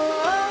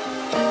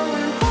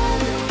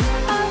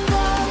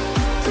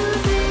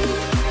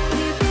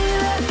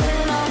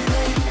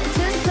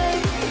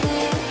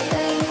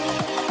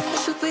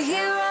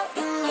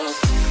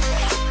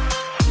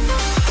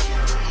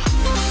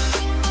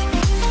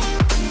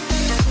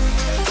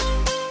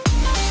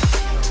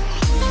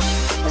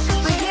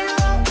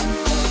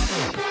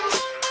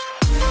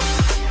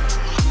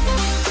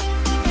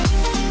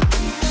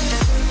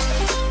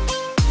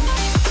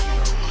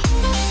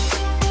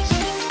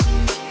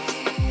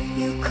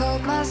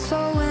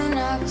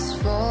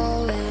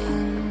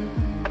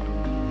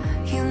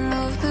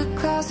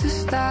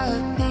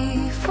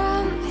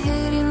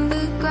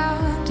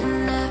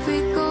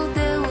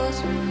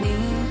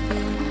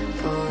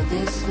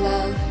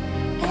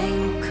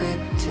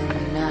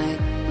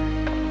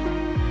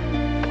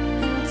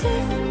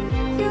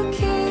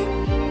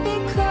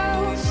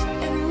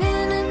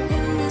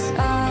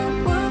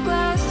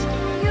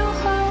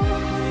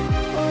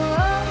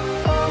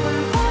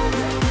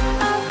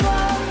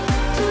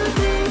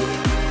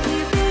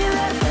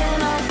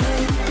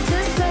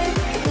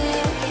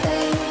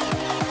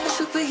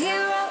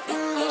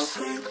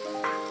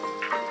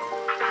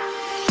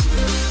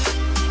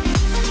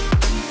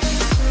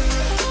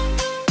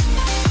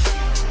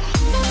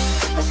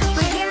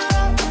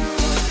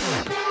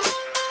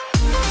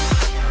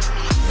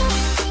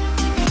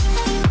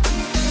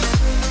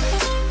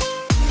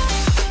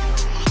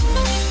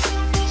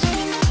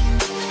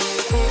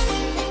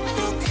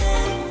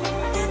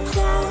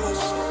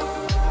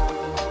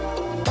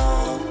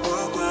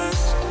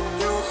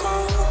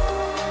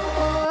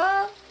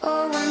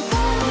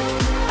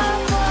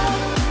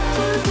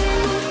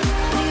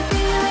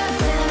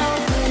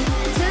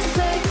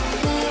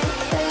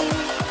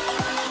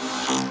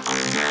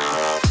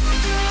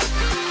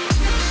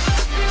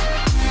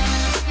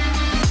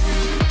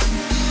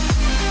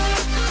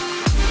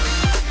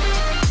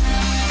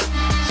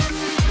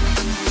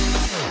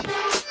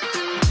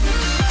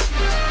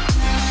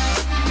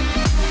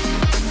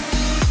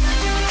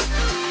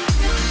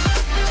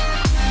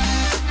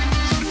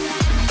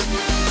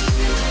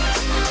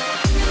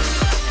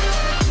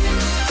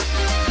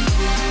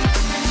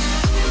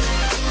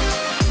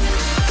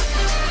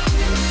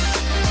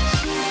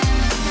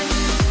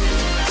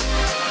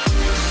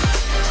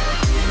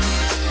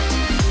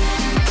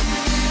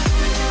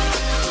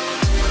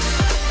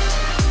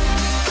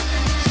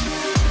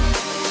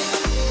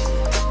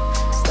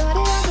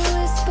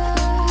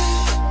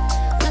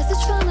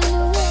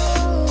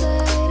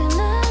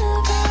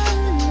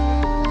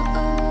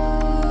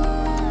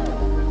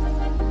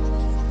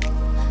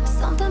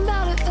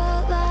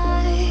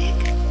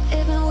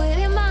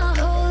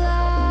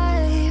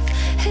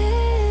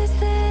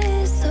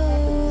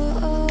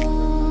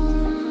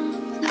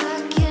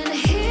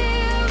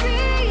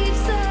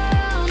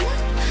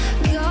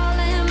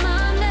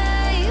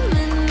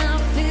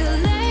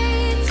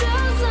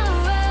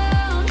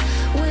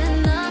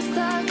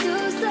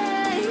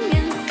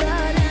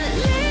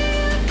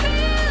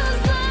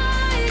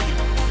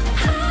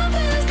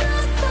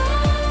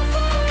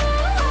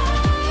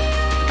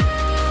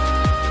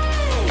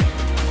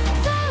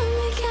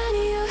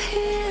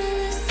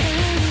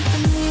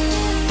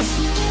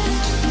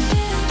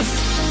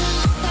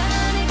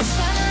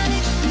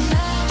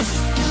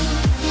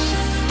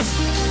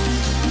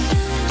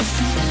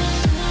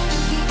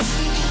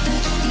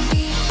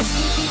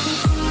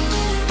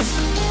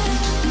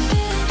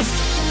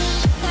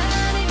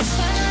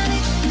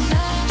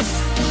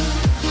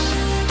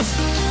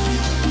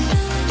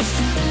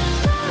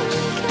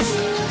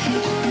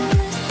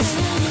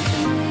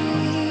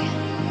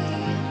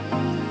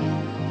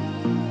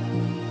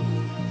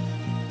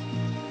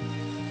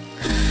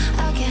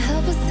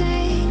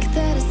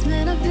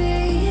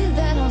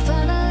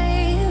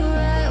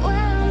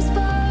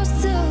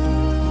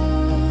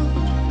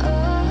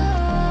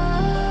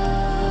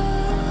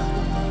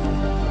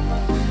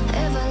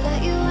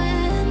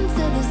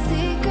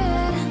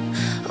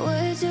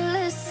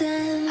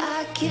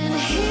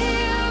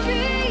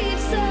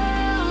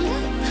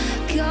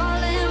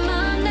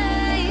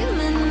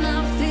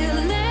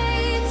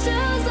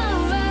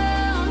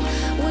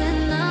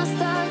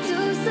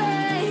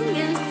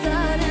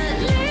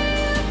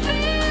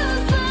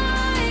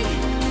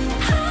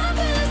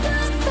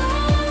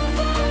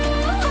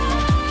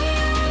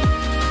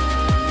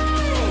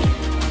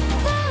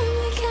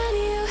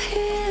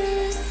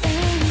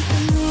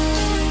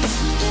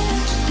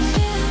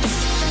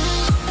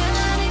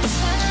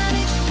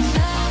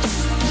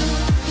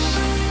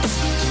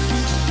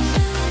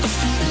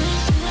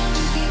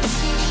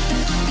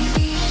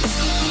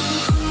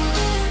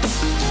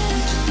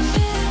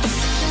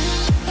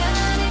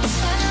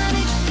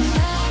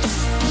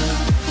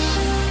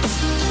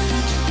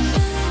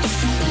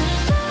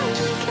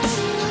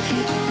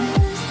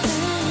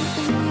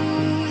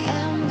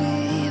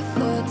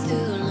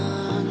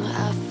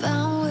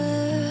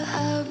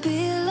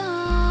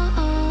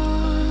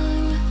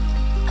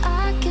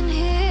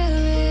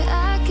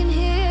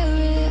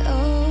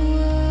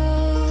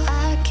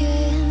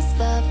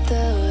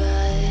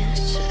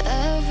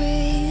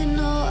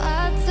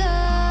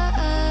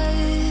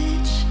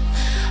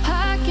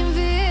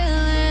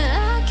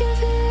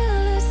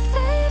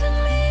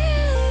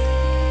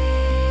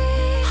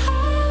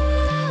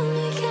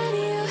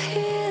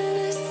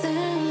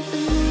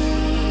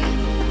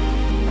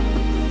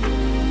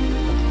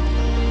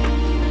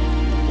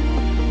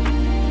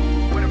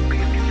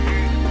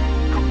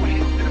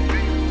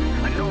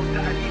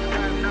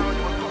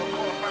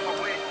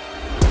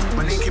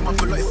 My name came up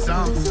a lot, it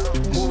sounds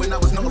more when I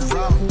was not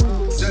around.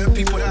 Certain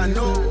people that I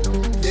know,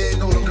 they ain't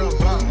no longer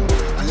about.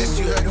 Unless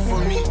you heard it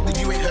from me, then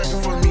you ain't heard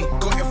it from me.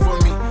 Got it from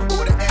me,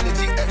 all the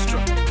energy extra.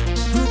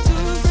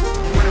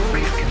 When the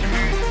bass gets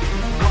moved,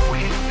 couple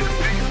hits to the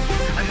face.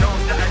 I know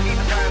that I need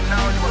time now,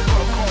 so I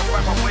gotta call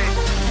right my way.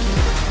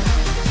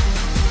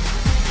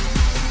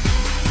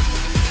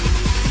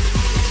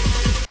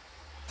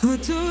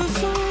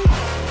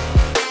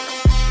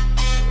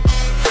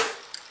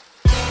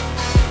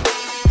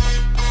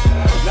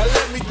 Now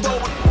let me throw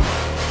it.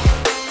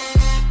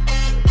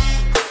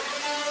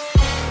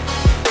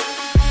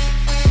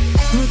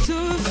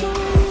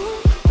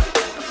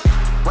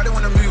 Why they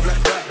wanna move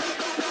like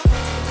that?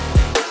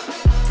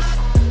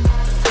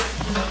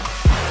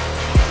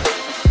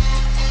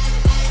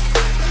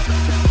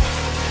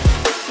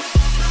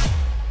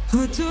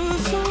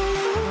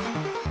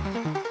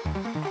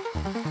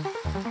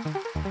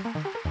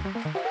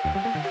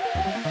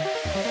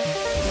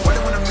 Why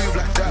they wanna move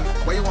like that?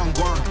 Why you want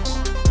gone?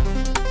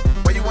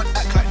 Why you want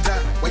act like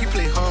that? Why you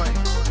play hard?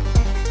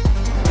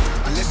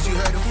 Unless you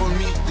heard it from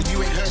me, then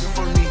you ain't heard it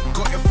from me.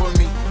 Got it from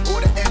me,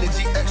 all the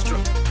energy extra.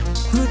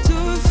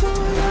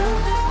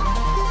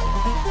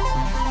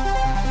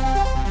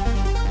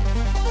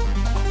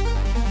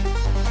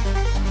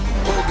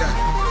 Old guy,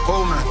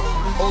 old man,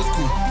 old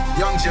school,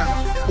 young jam,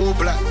 all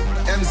black,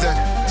 MZ,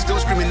 still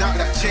screaming out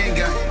that chain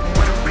gang.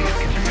 When the bass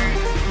gets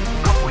moved,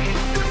 couple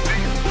hits to the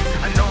face.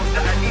 I know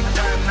that I need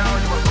time now,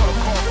 so I gotta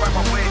call right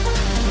my way.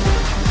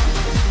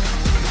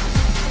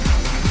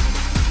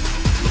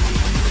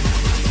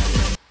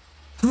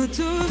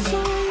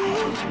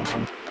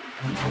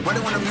 Why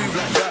they wanna move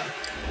like that?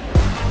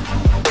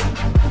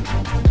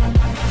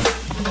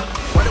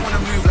 Why they wanna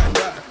move like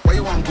that? Why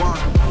you want gone?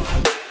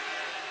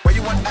 Why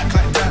you want act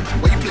like that?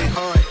 Why you play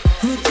hard?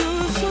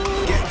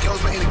 Get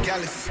girls but ain't a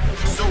gallus.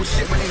 Sold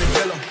shit but ain't a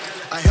killer.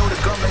 I held a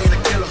gun but ain't a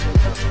killer.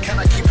 Can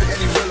I keep it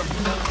any realer?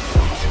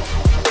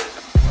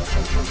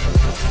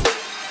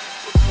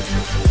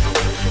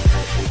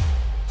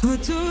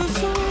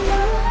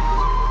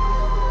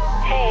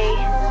 Hey,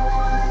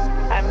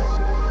 I'm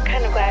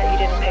kind of glad you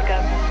didn't pick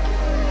up.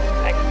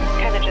 I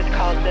kind of just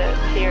called to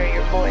hear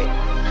your voice.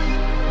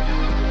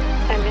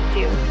 I miss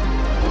you.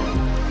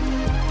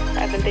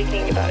 I've been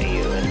thinking about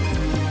you, and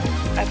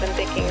I've been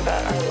thinking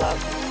about our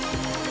love,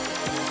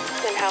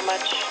 and how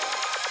much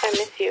I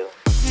miss you.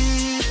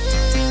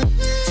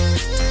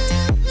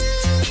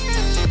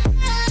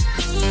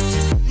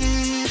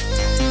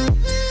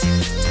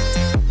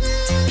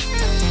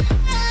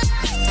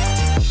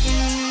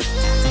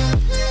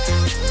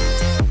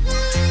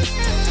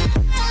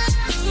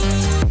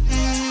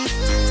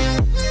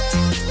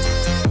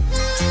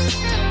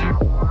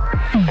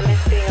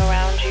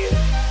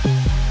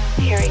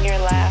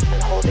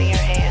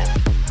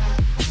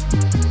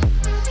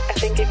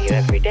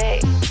 Every day.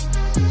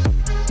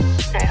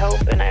 I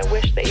hope and I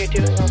wish that you're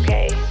doing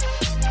okay.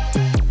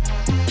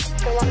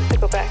 I want us to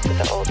go back to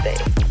the old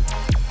days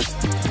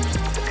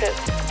because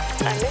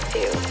I miss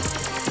you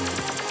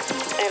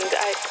and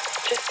I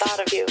just thought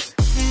of you.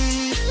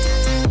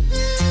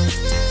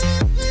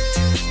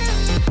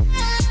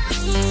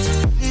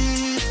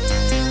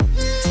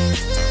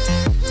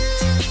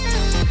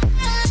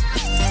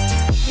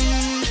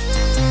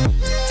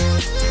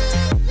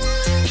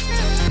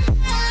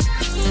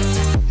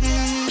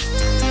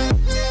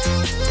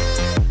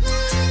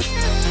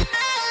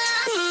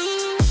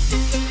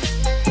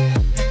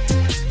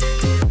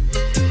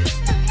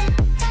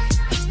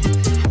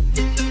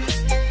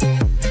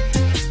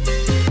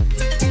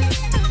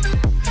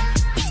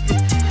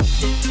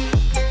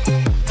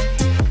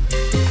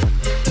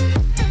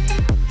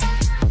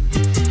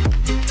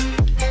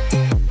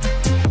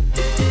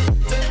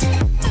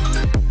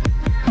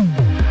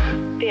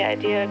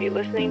 Of you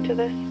listening to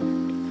this,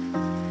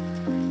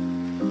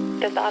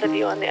 the thought of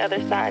you on the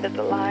other side of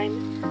the line,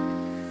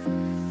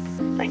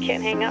 I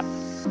can't hang up.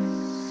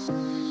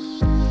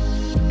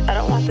 I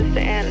don't want this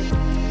to end.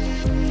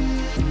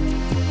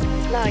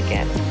 Not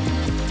again.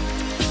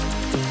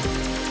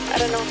 I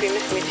don't know if you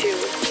miss me too,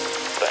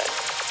 but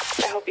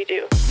I hope you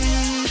do.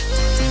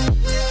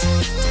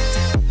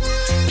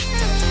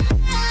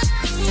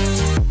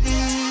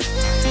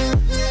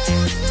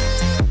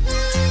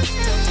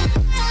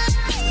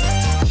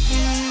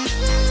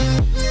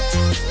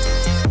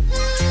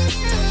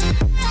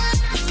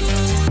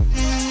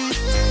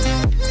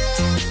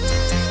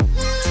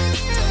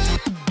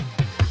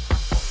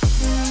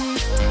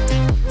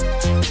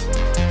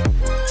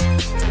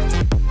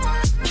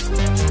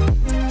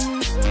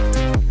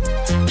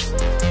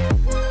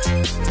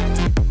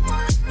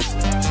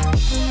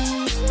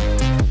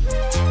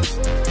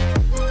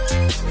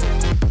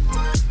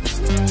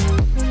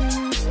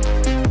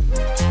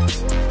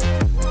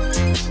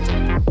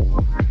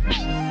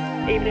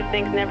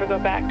 Things never go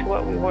back to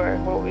what we were,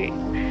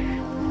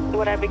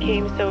 what I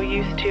became so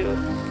used to,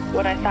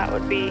 what I thought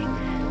would be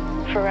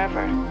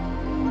forever.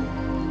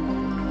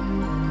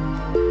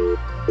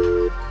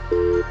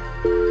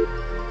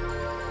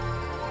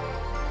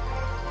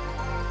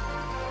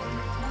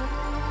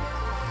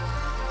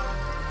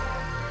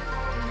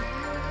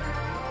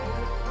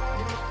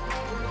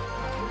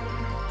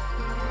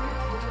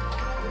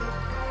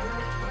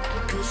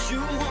 'cause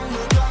you won't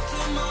look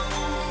after my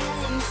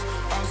wounds.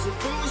 I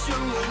suppose you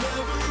will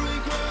never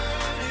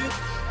regret it.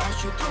 I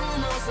should throw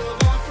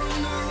myself out from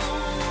the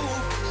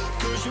roof,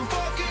 'cause you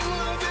fucking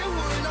love it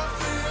when I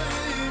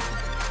fade.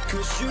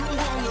 'Cause you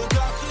won't look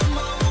after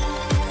my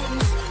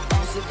wounds.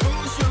 I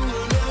suppose you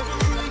will never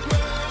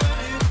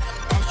regret it.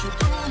 I should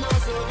throw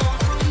myself out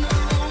from the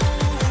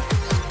roof,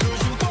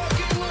 'cause you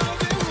fucking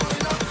love it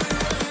when I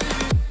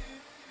fade.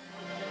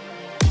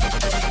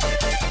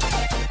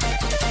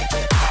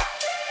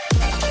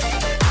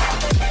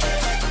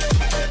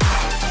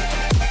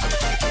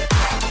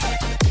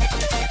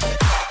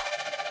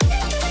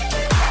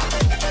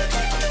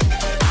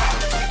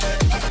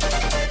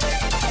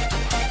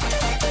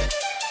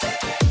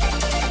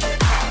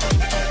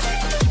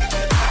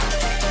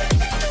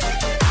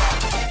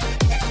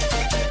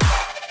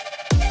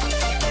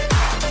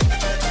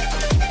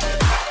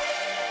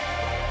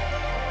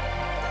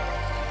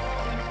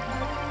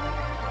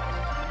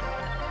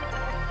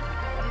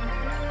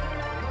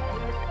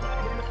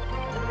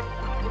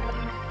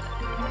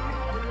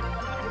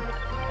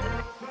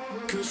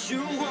 Cause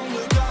you won't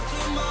look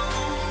after my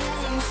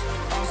wounds.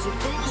 I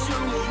suppose you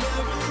will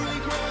never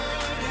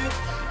regret it.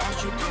 I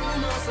should throw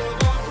myself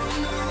out from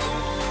the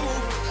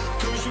roof,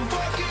 'cause you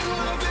fucking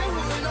love it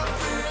when I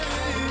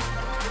fade.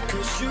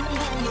 'Cause you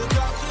won't look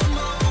after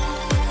my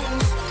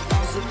wounds.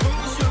 I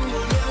suppose you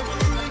will never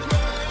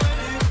regret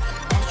it.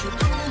 I should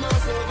throw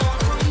myself out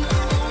from the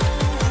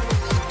roof,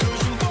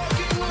 'cause you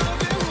fucking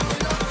love it when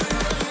I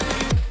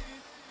fade.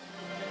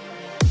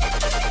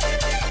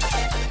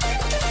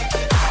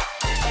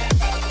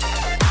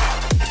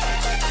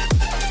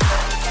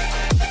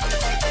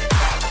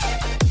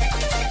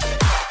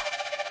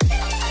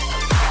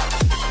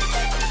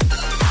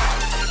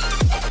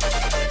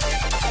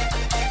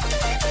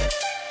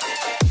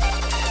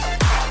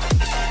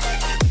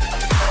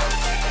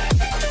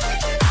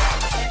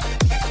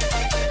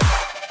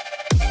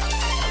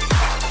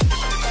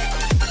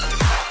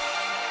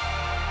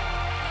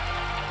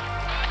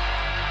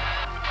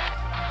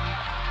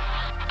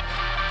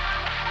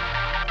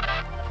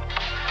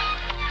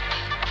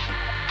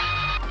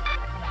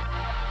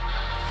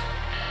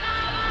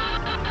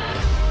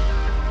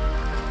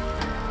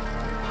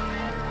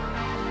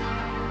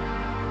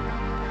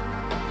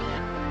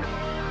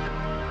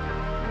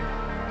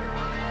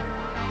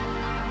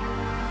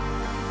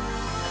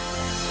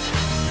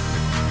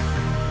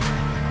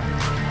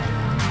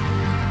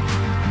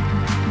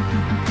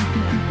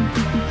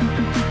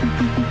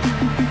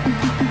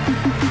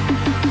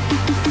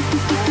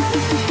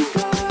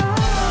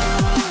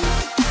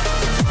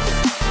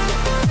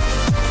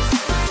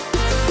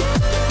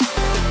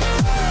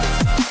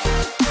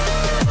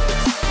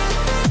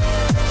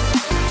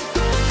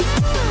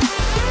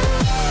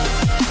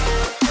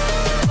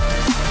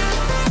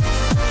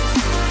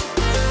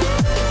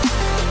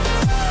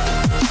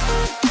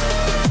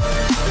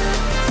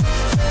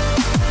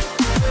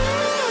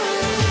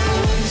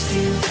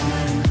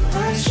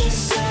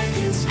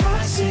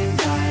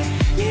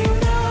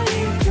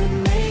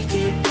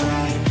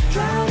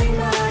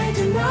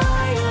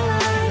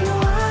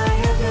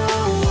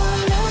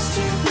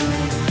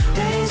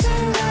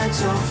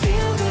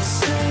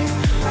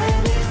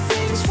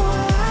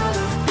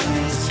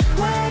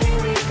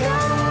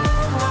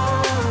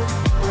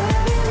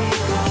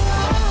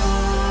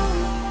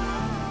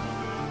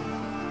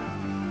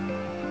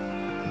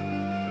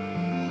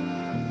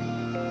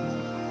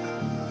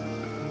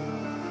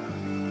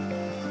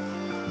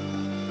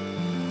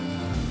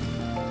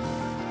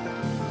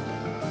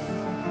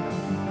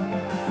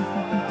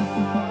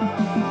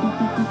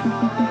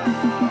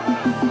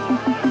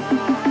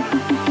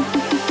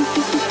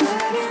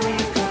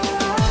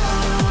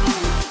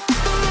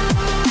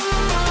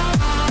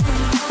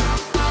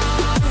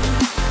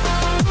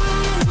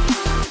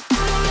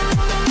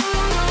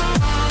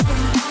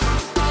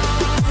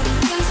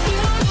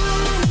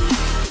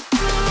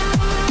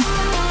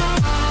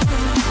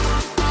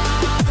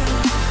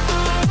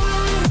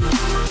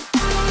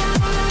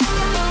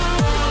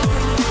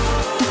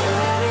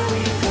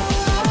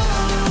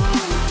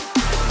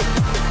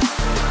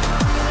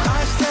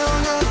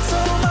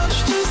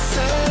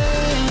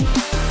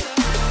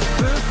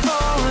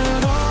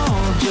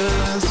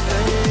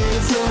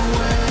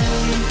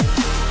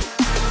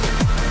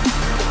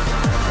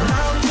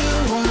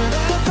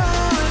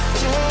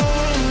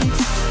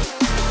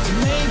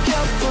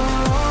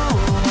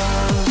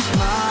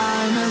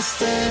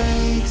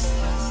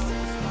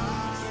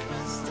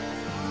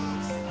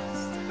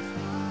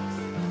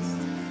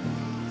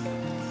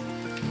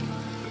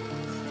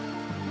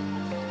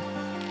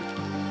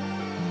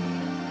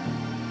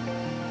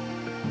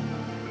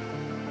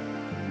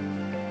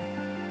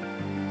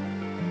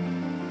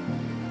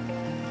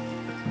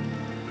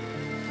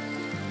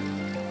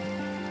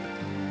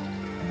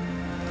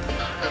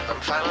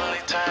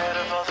 Finally tired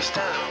of all the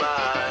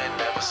standby.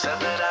 Never said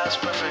that I was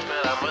perfect,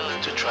 but I'm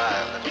willing to try.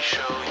 Let me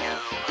show you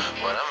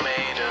what I'm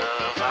made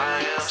of. I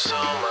am so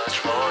much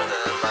more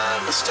than my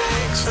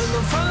mistakes. And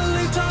I'm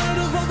finally tired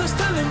of all others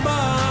standing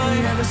by.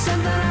 Never said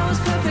that I was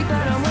perfect,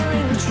 but I'm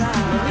willing to try.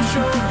 Let me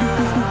show you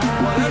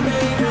what I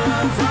made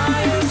of.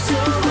 I am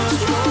so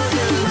much more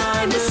than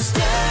my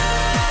mistakes.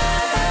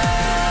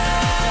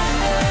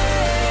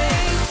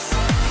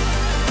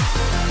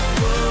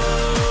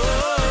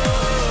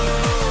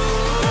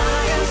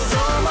 I am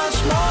so much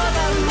more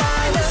than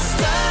my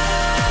mistakes.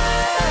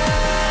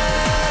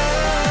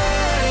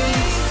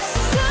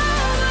 So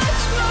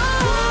much more.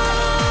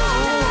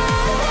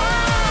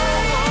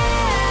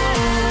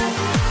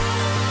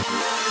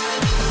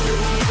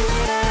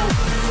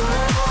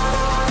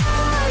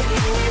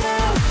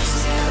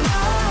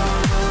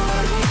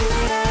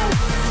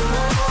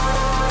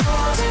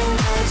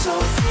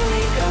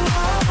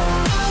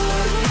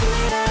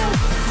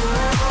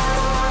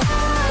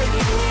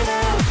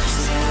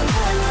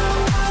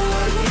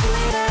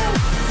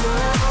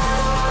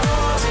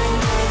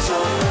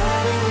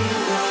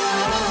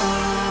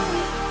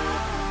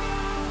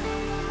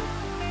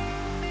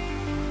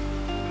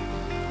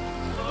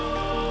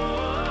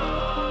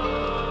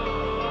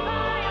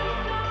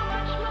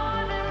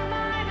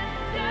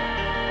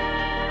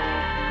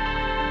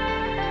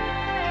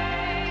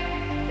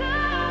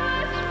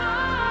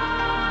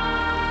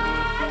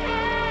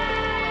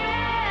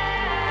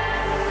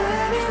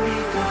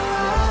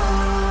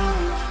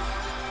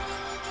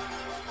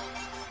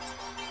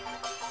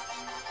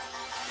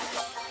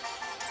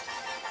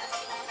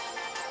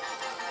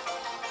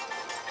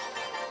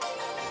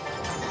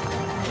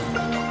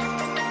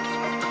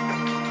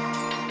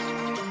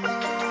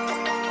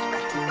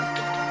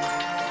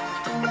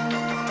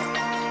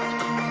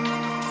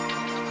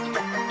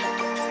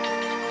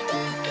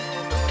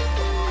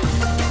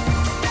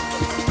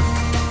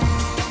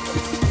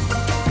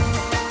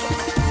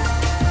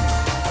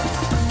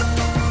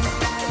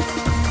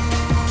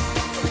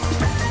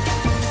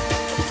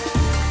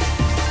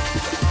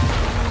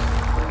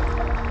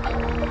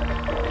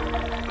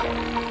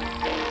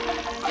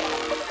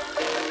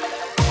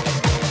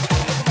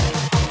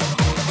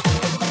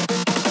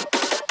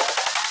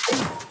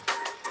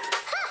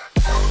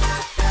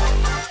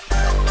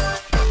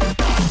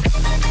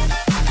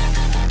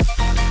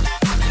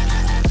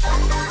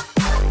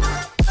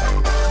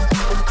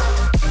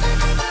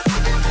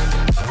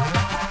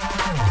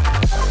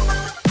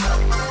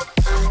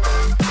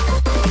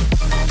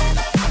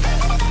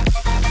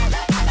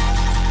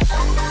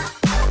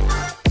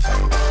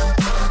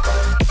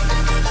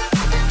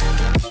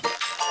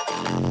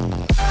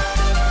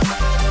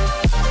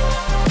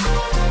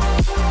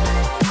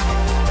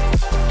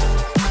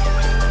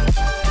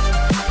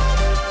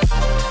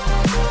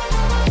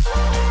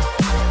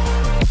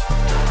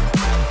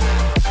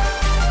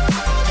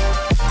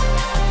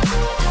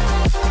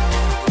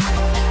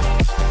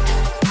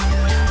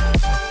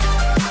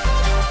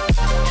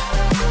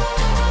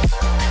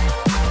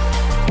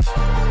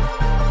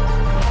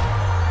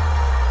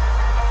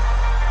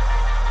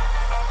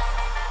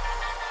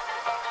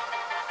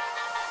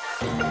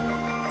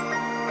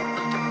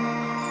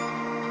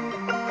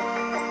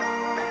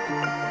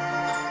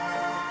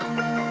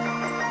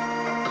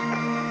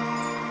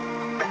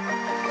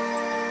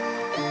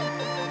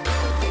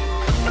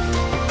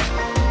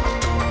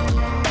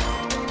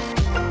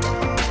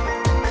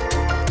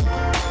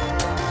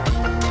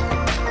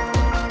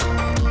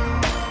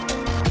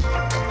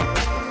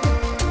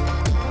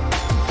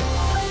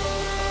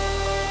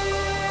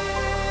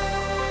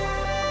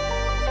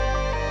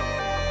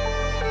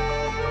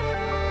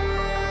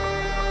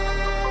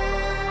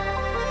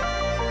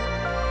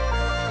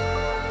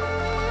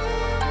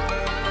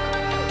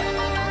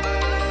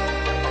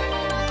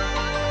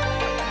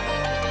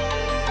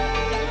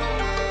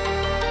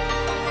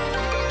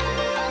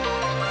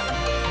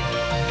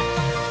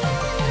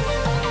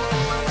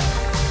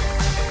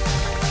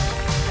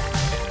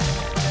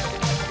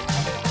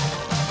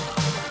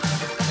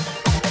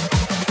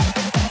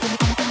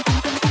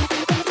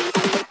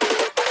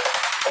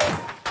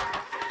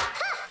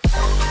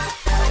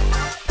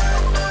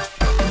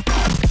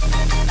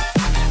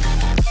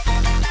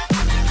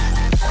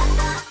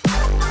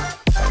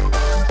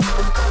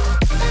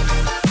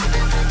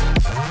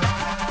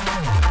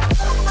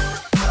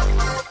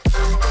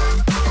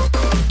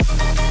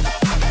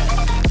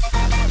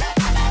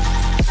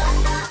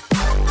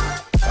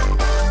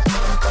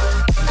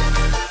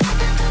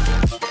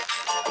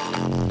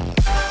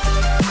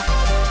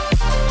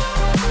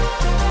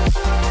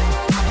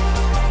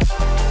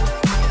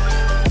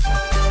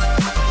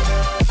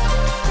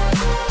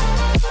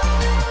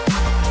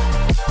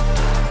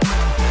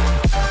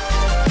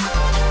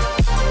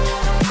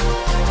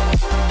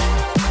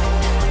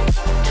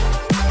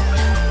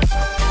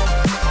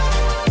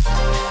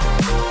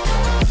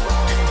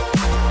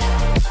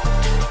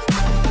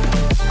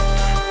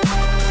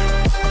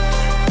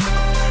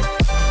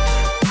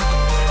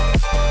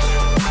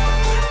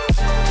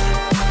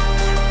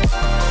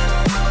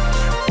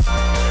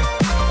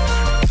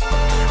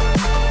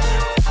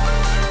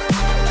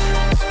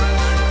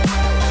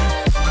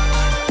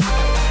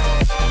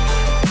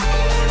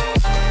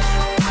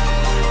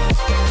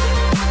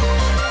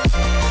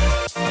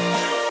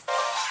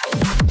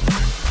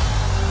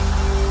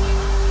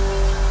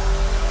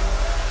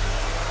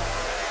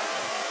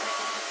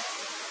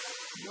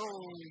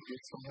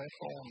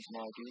 headphones,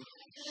 my dude.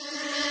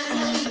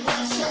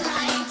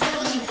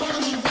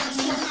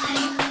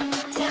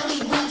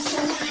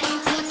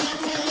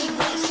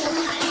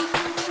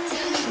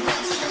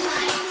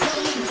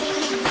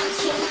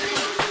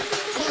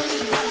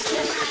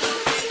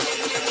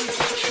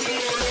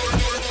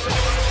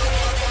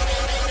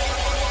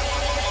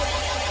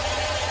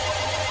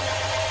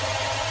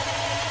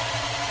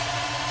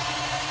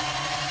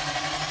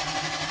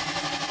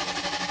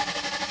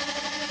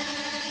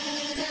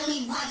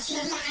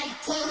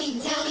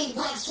 Tell me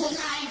what you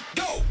like.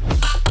 Go!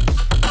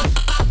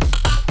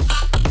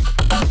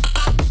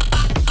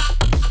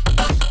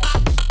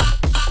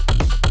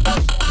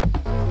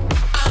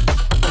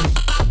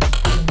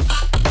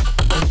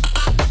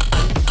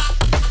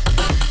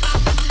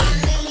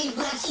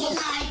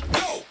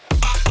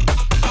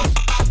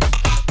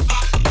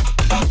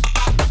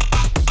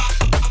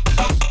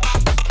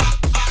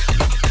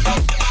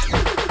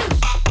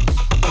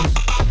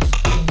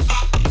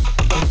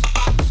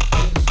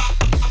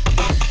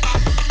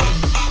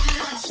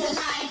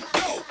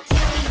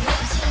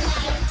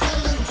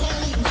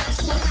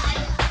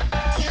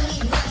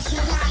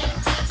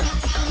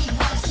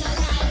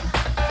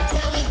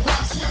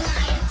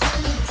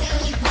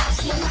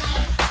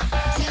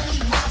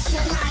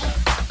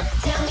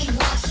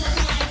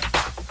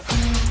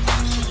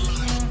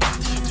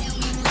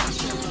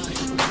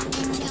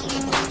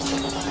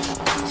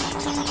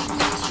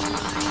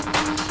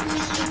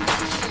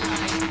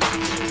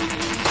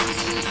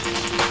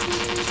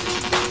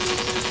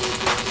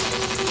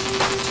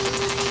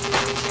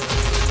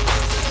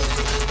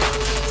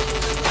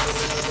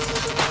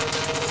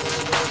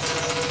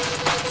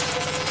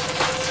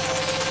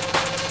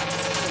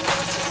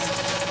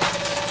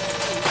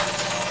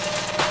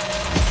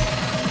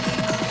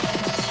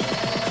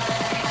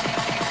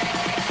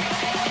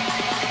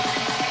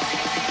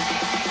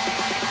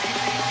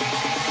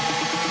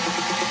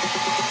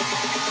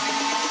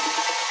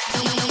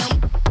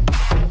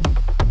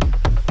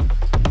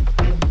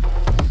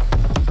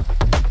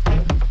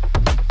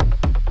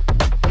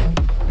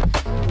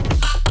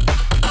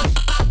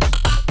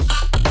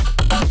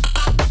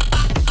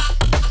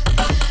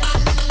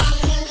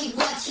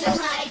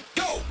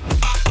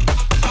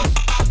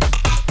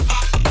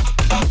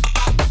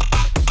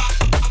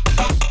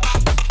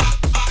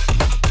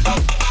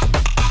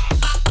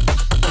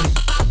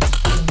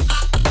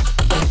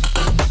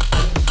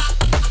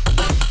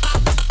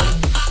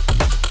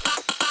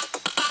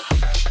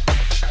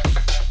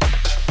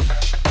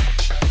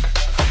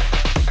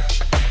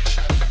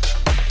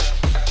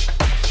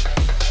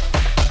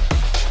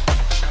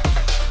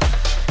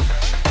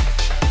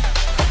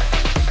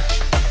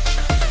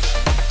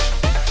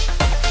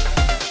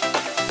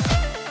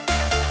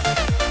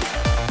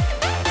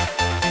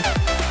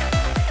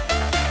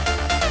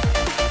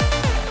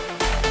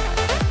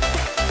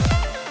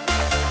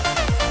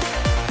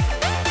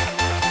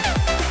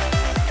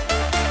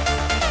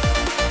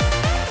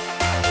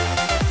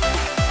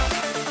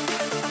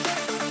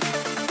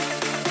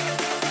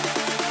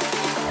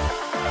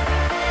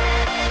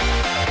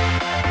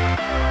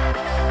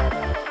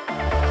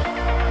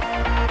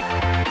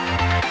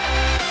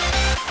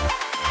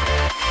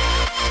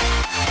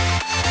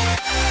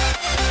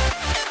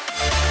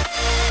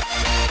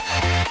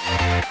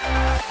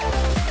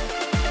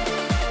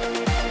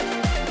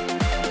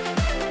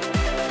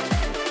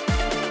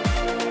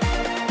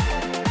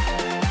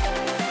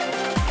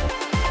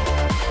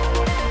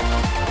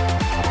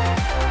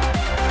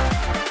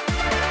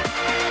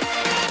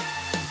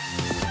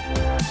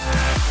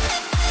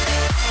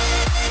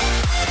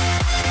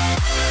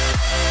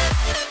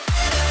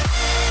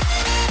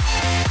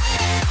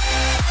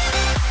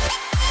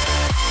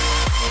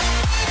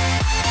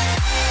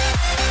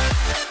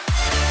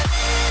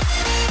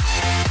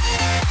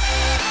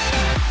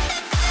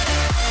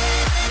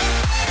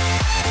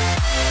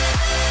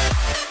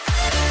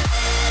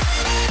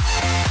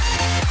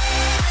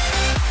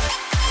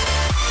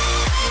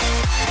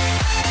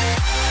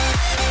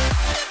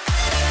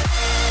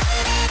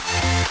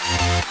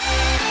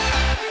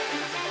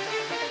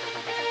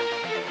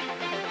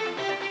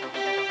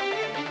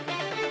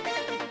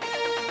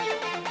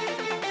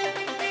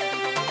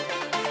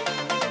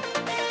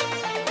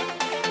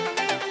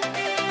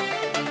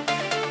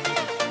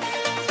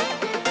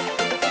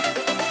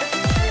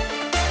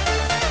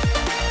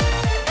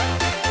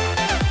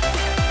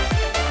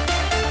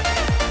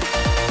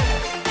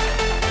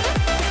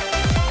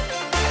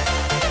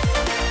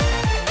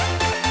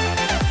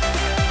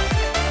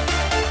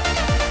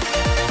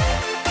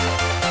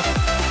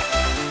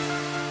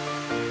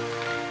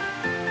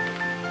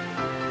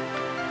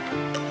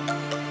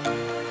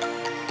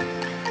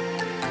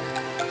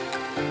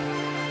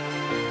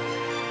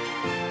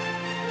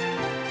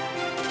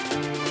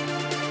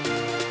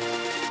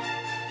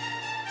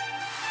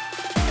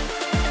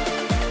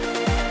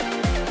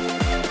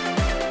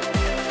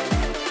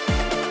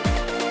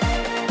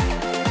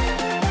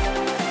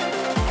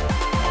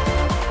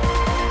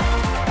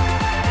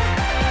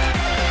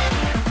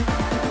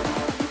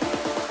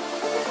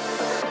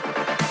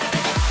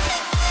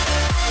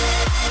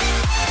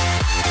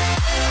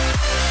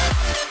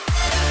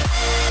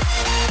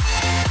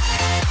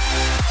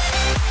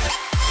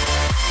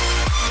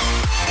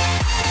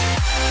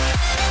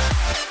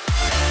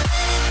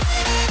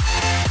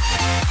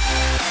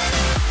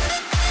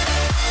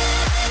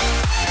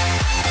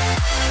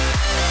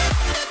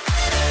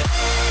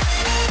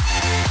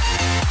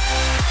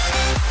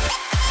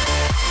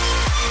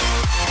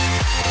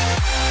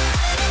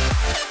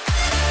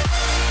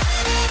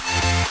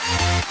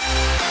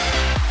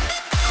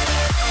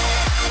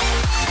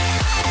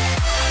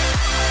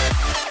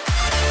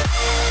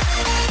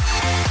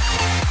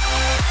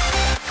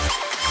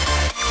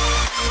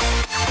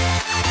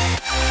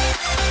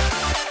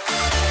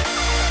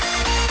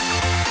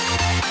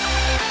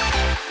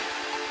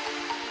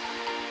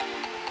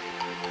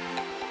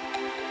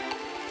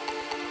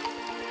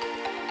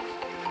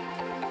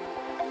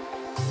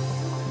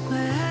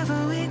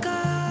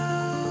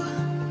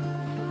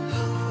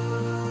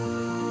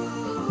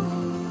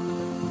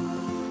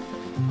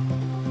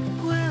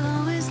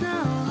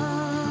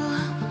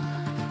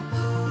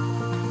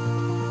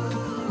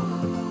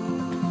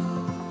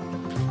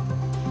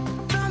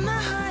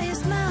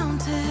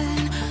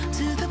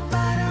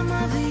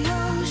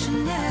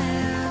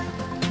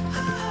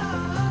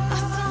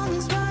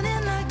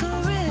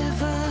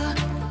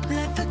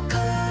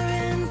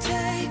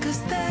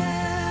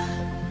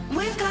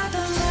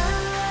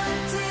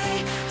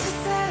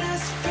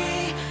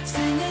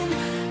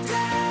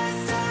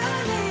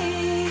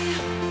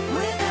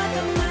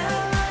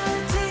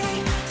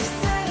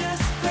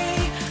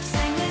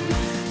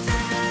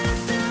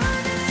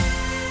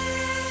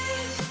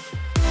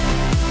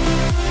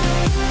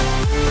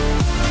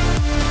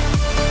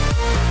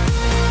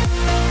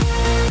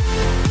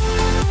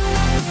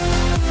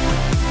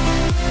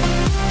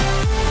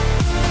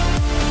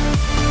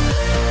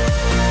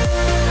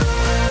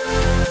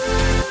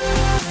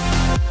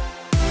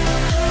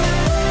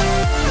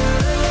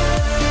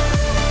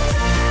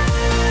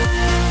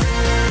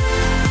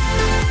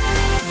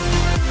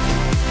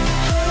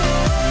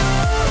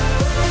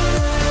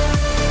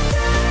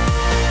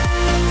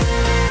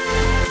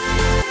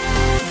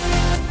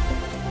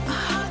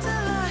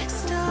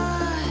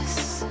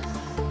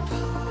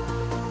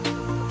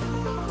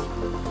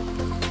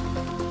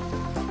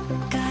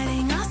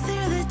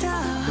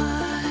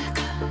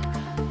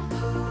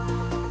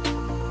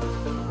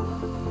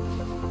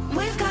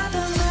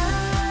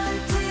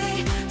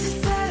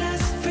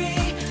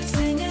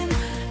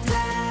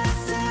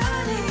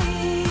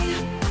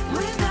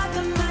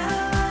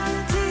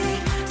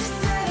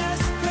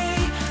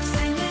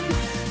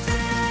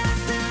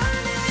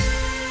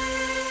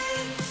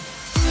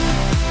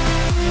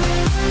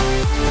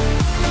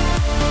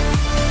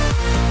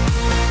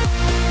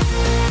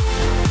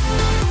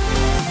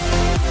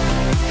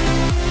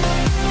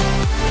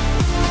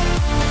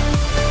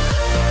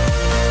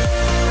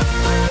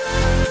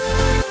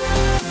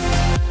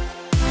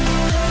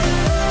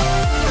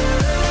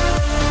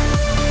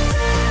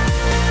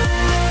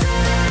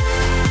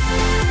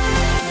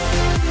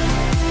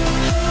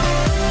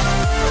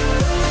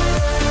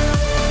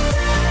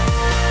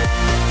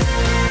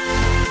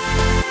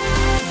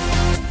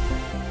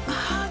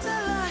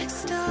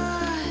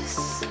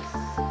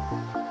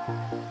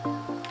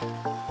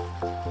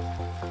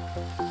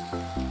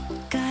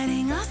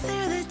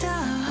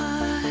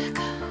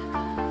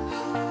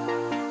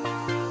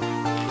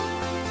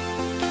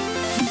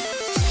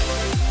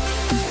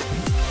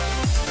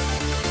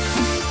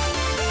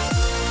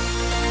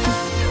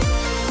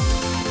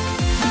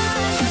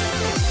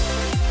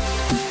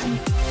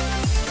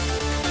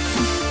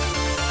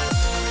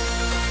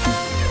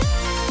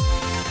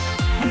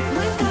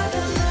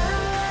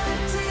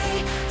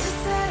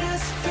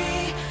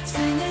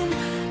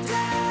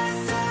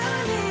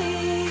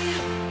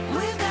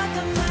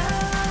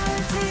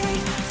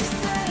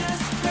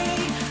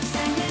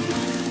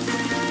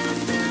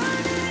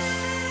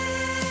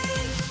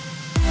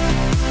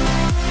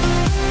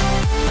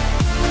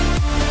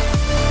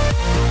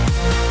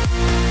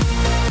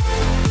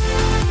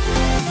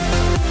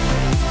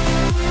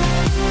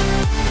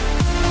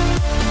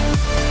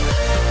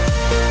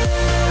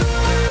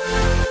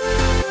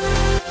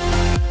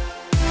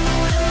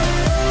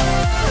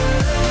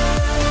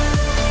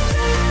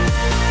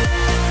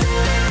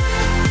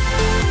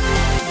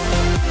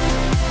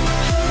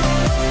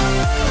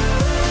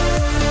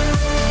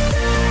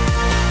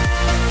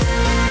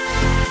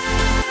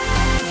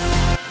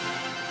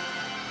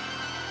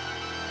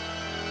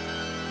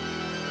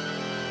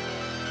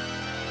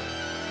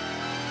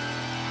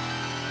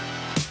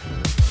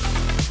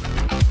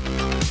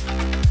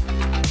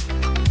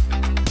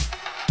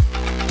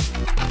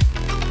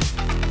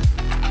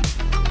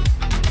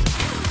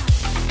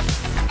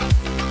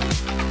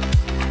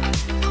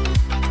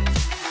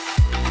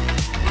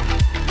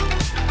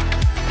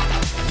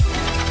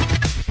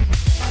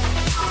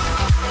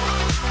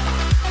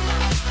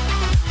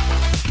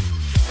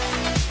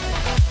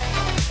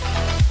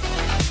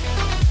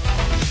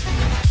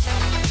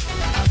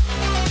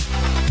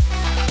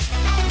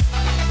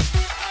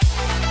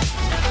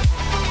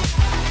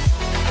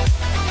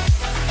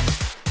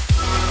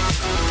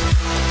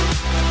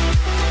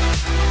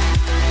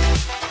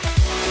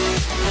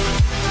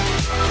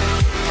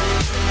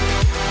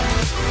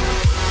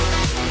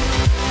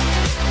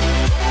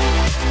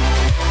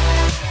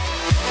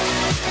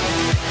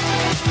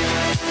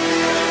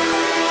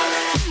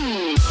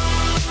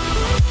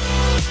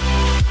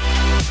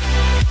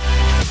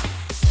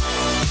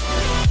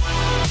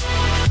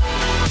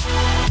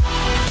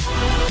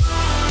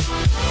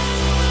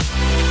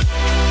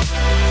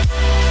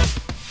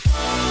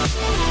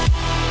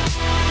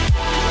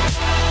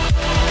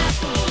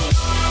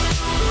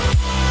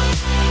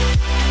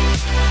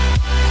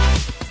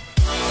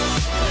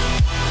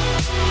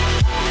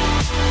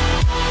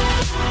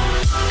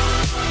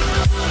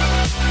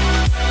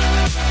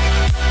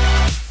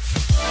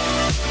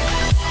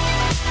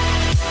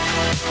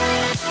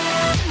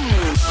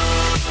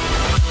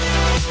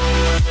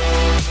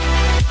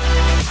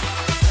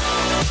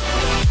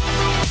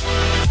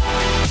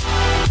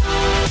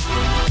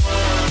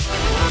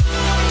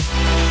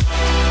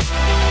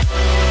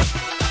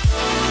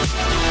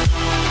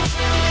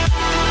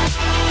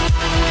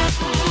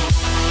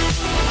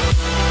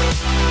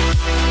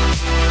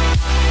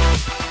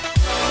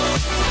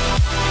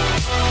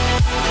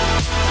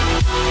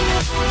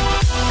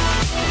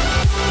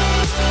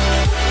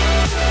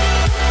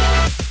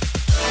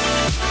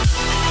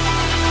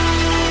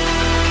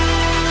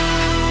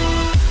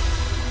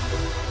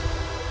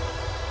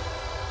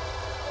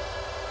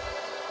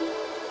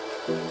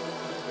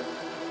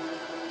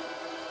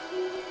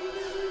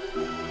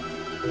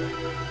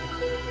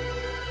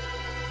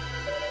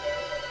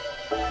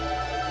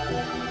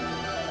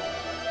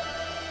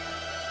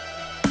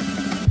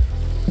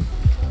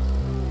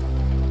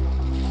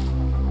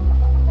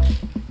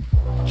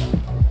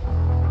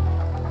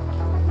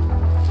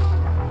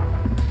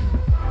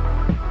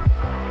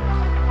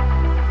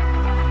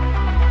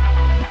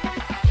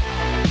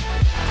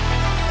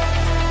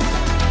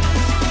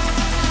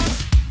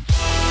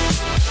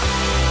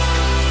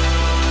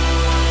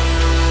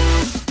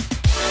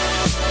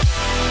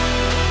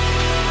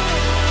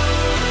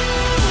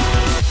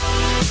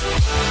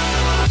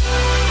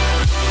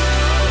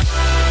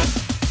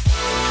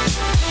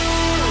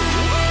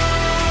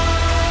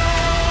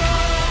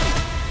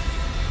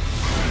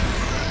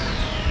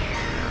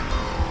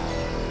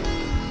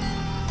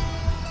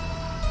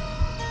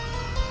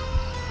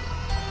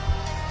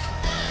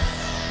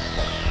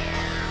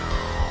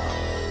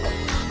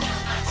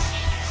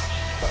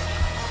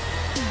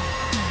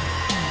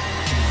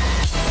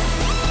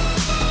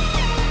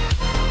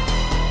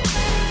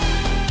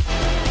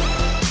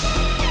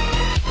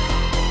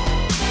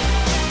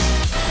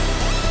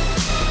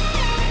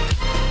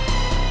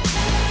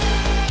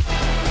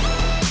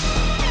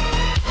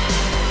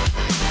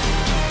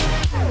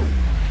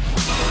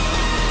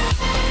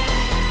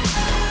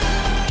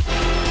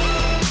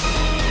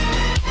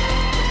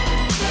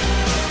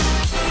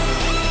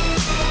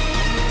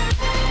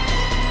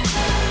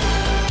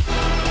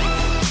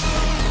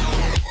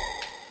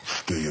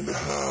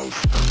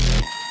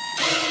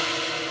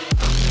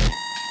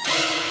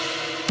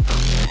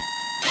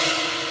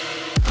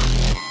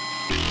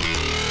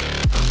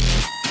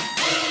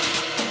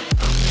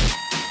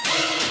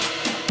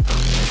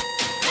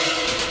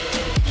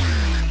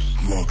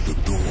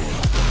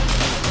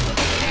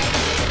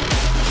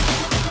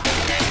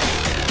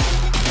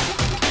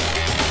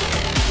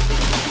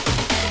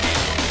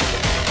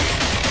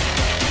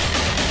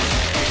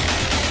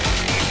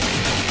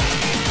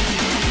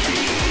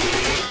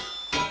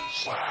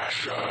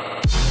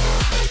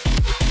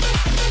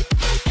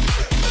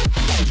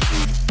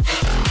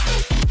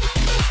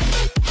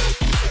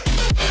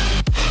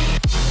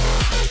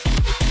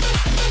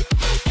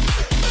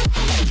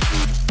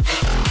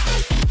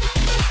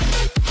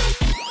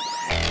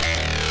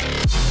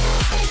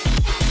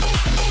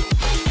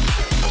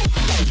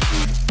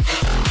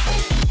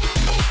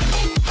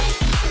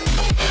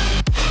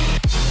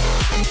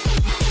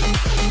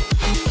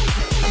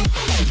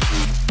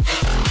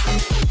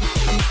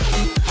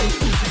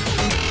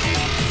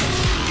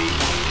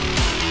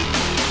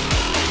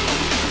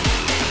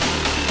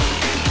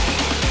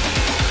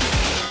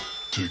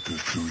 take it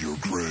to your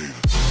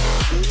grave.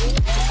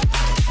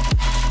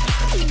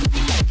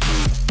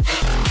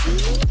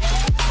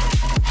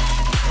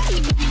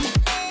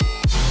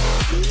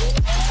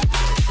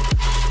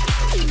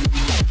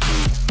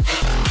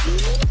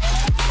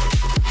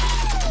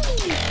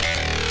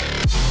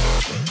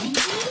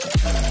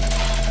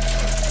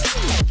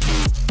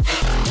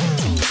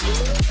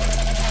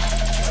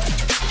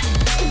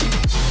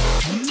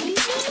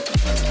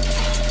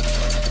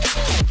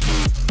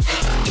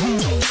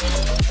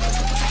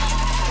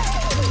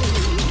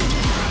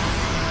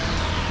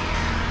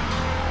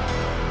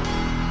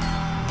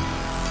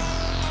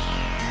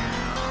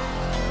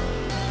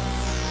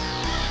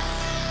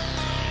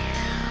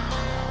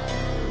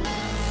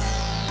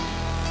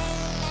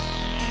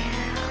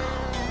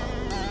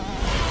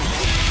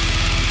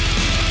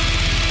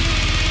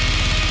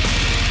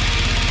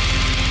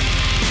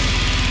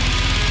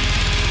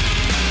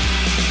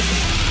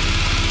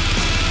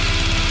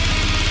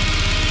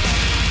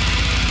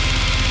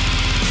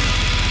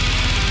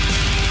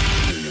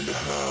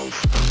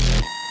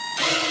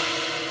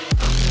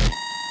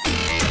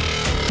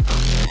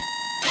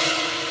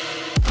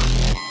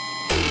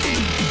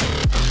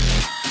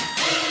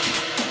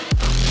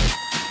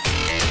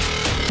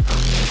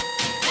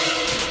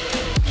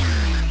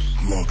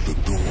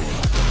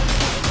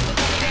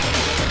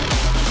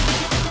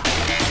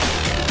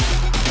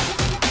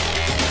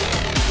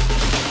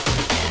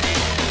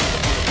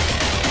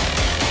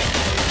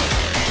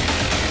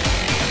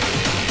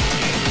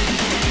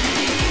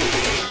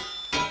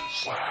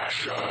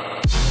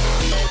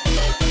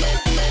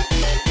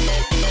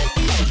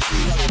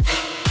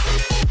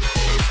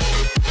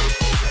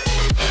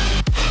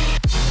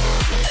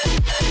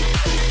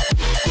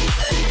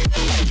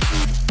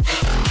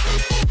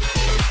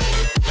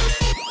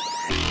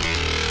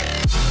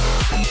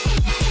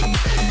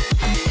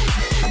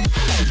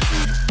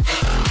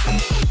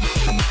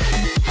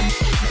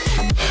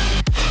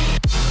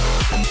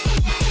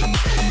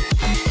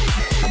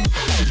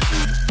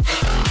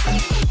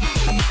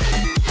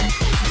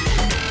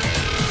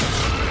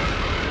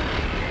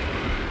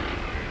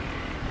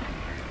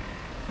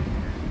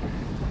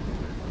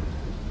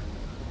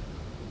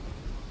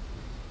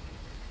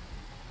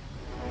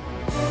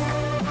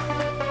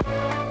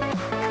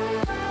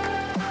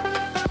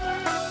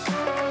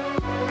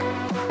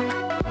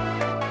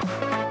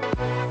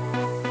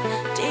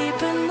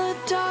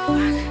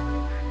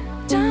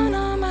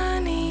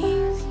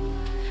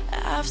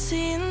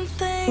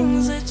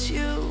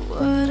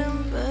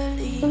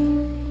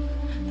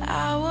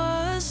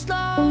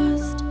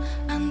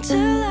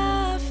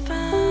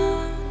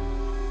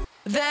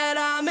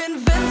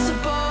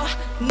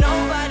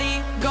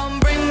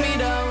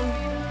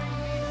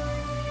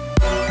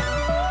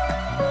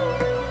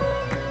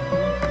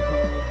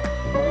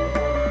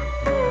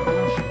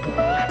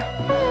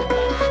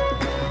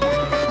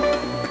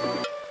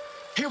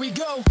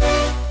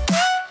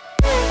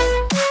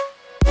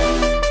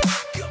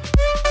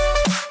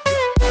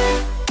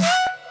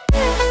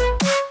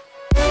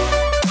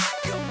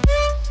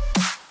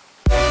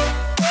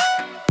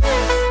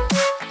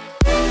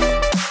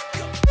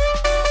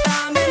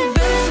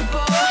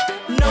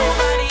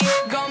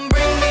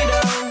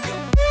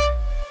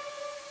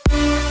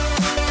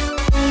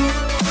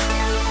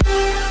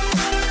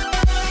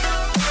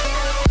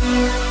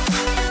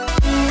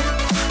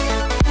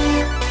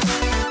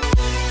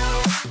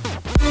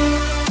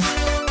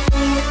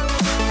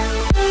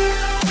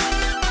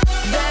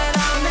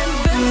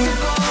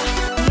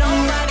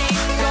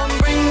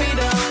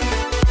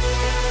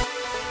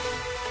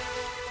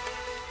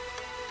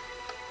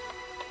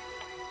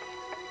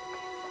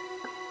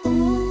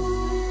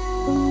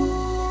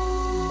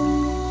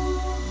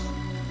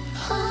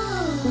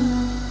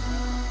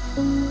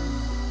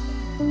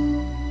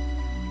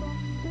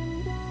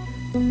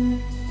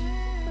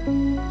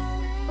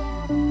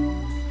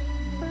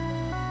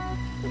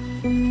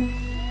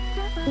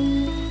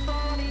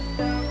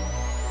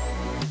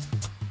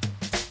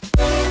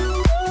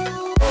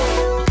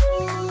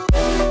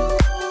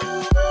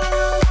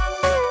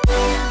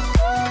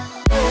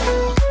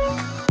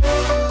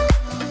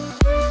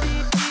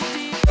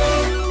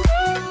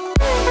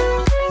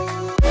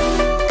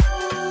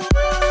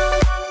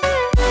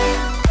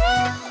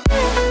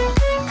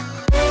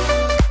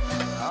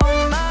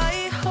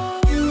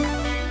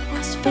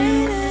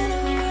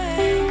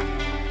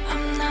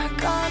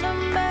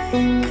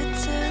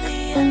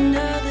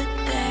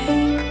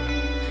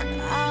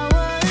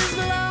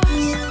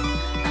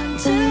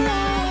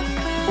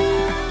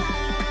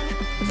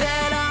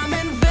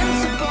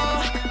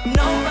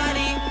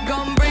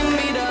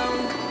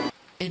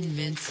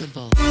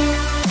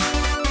 Invincible.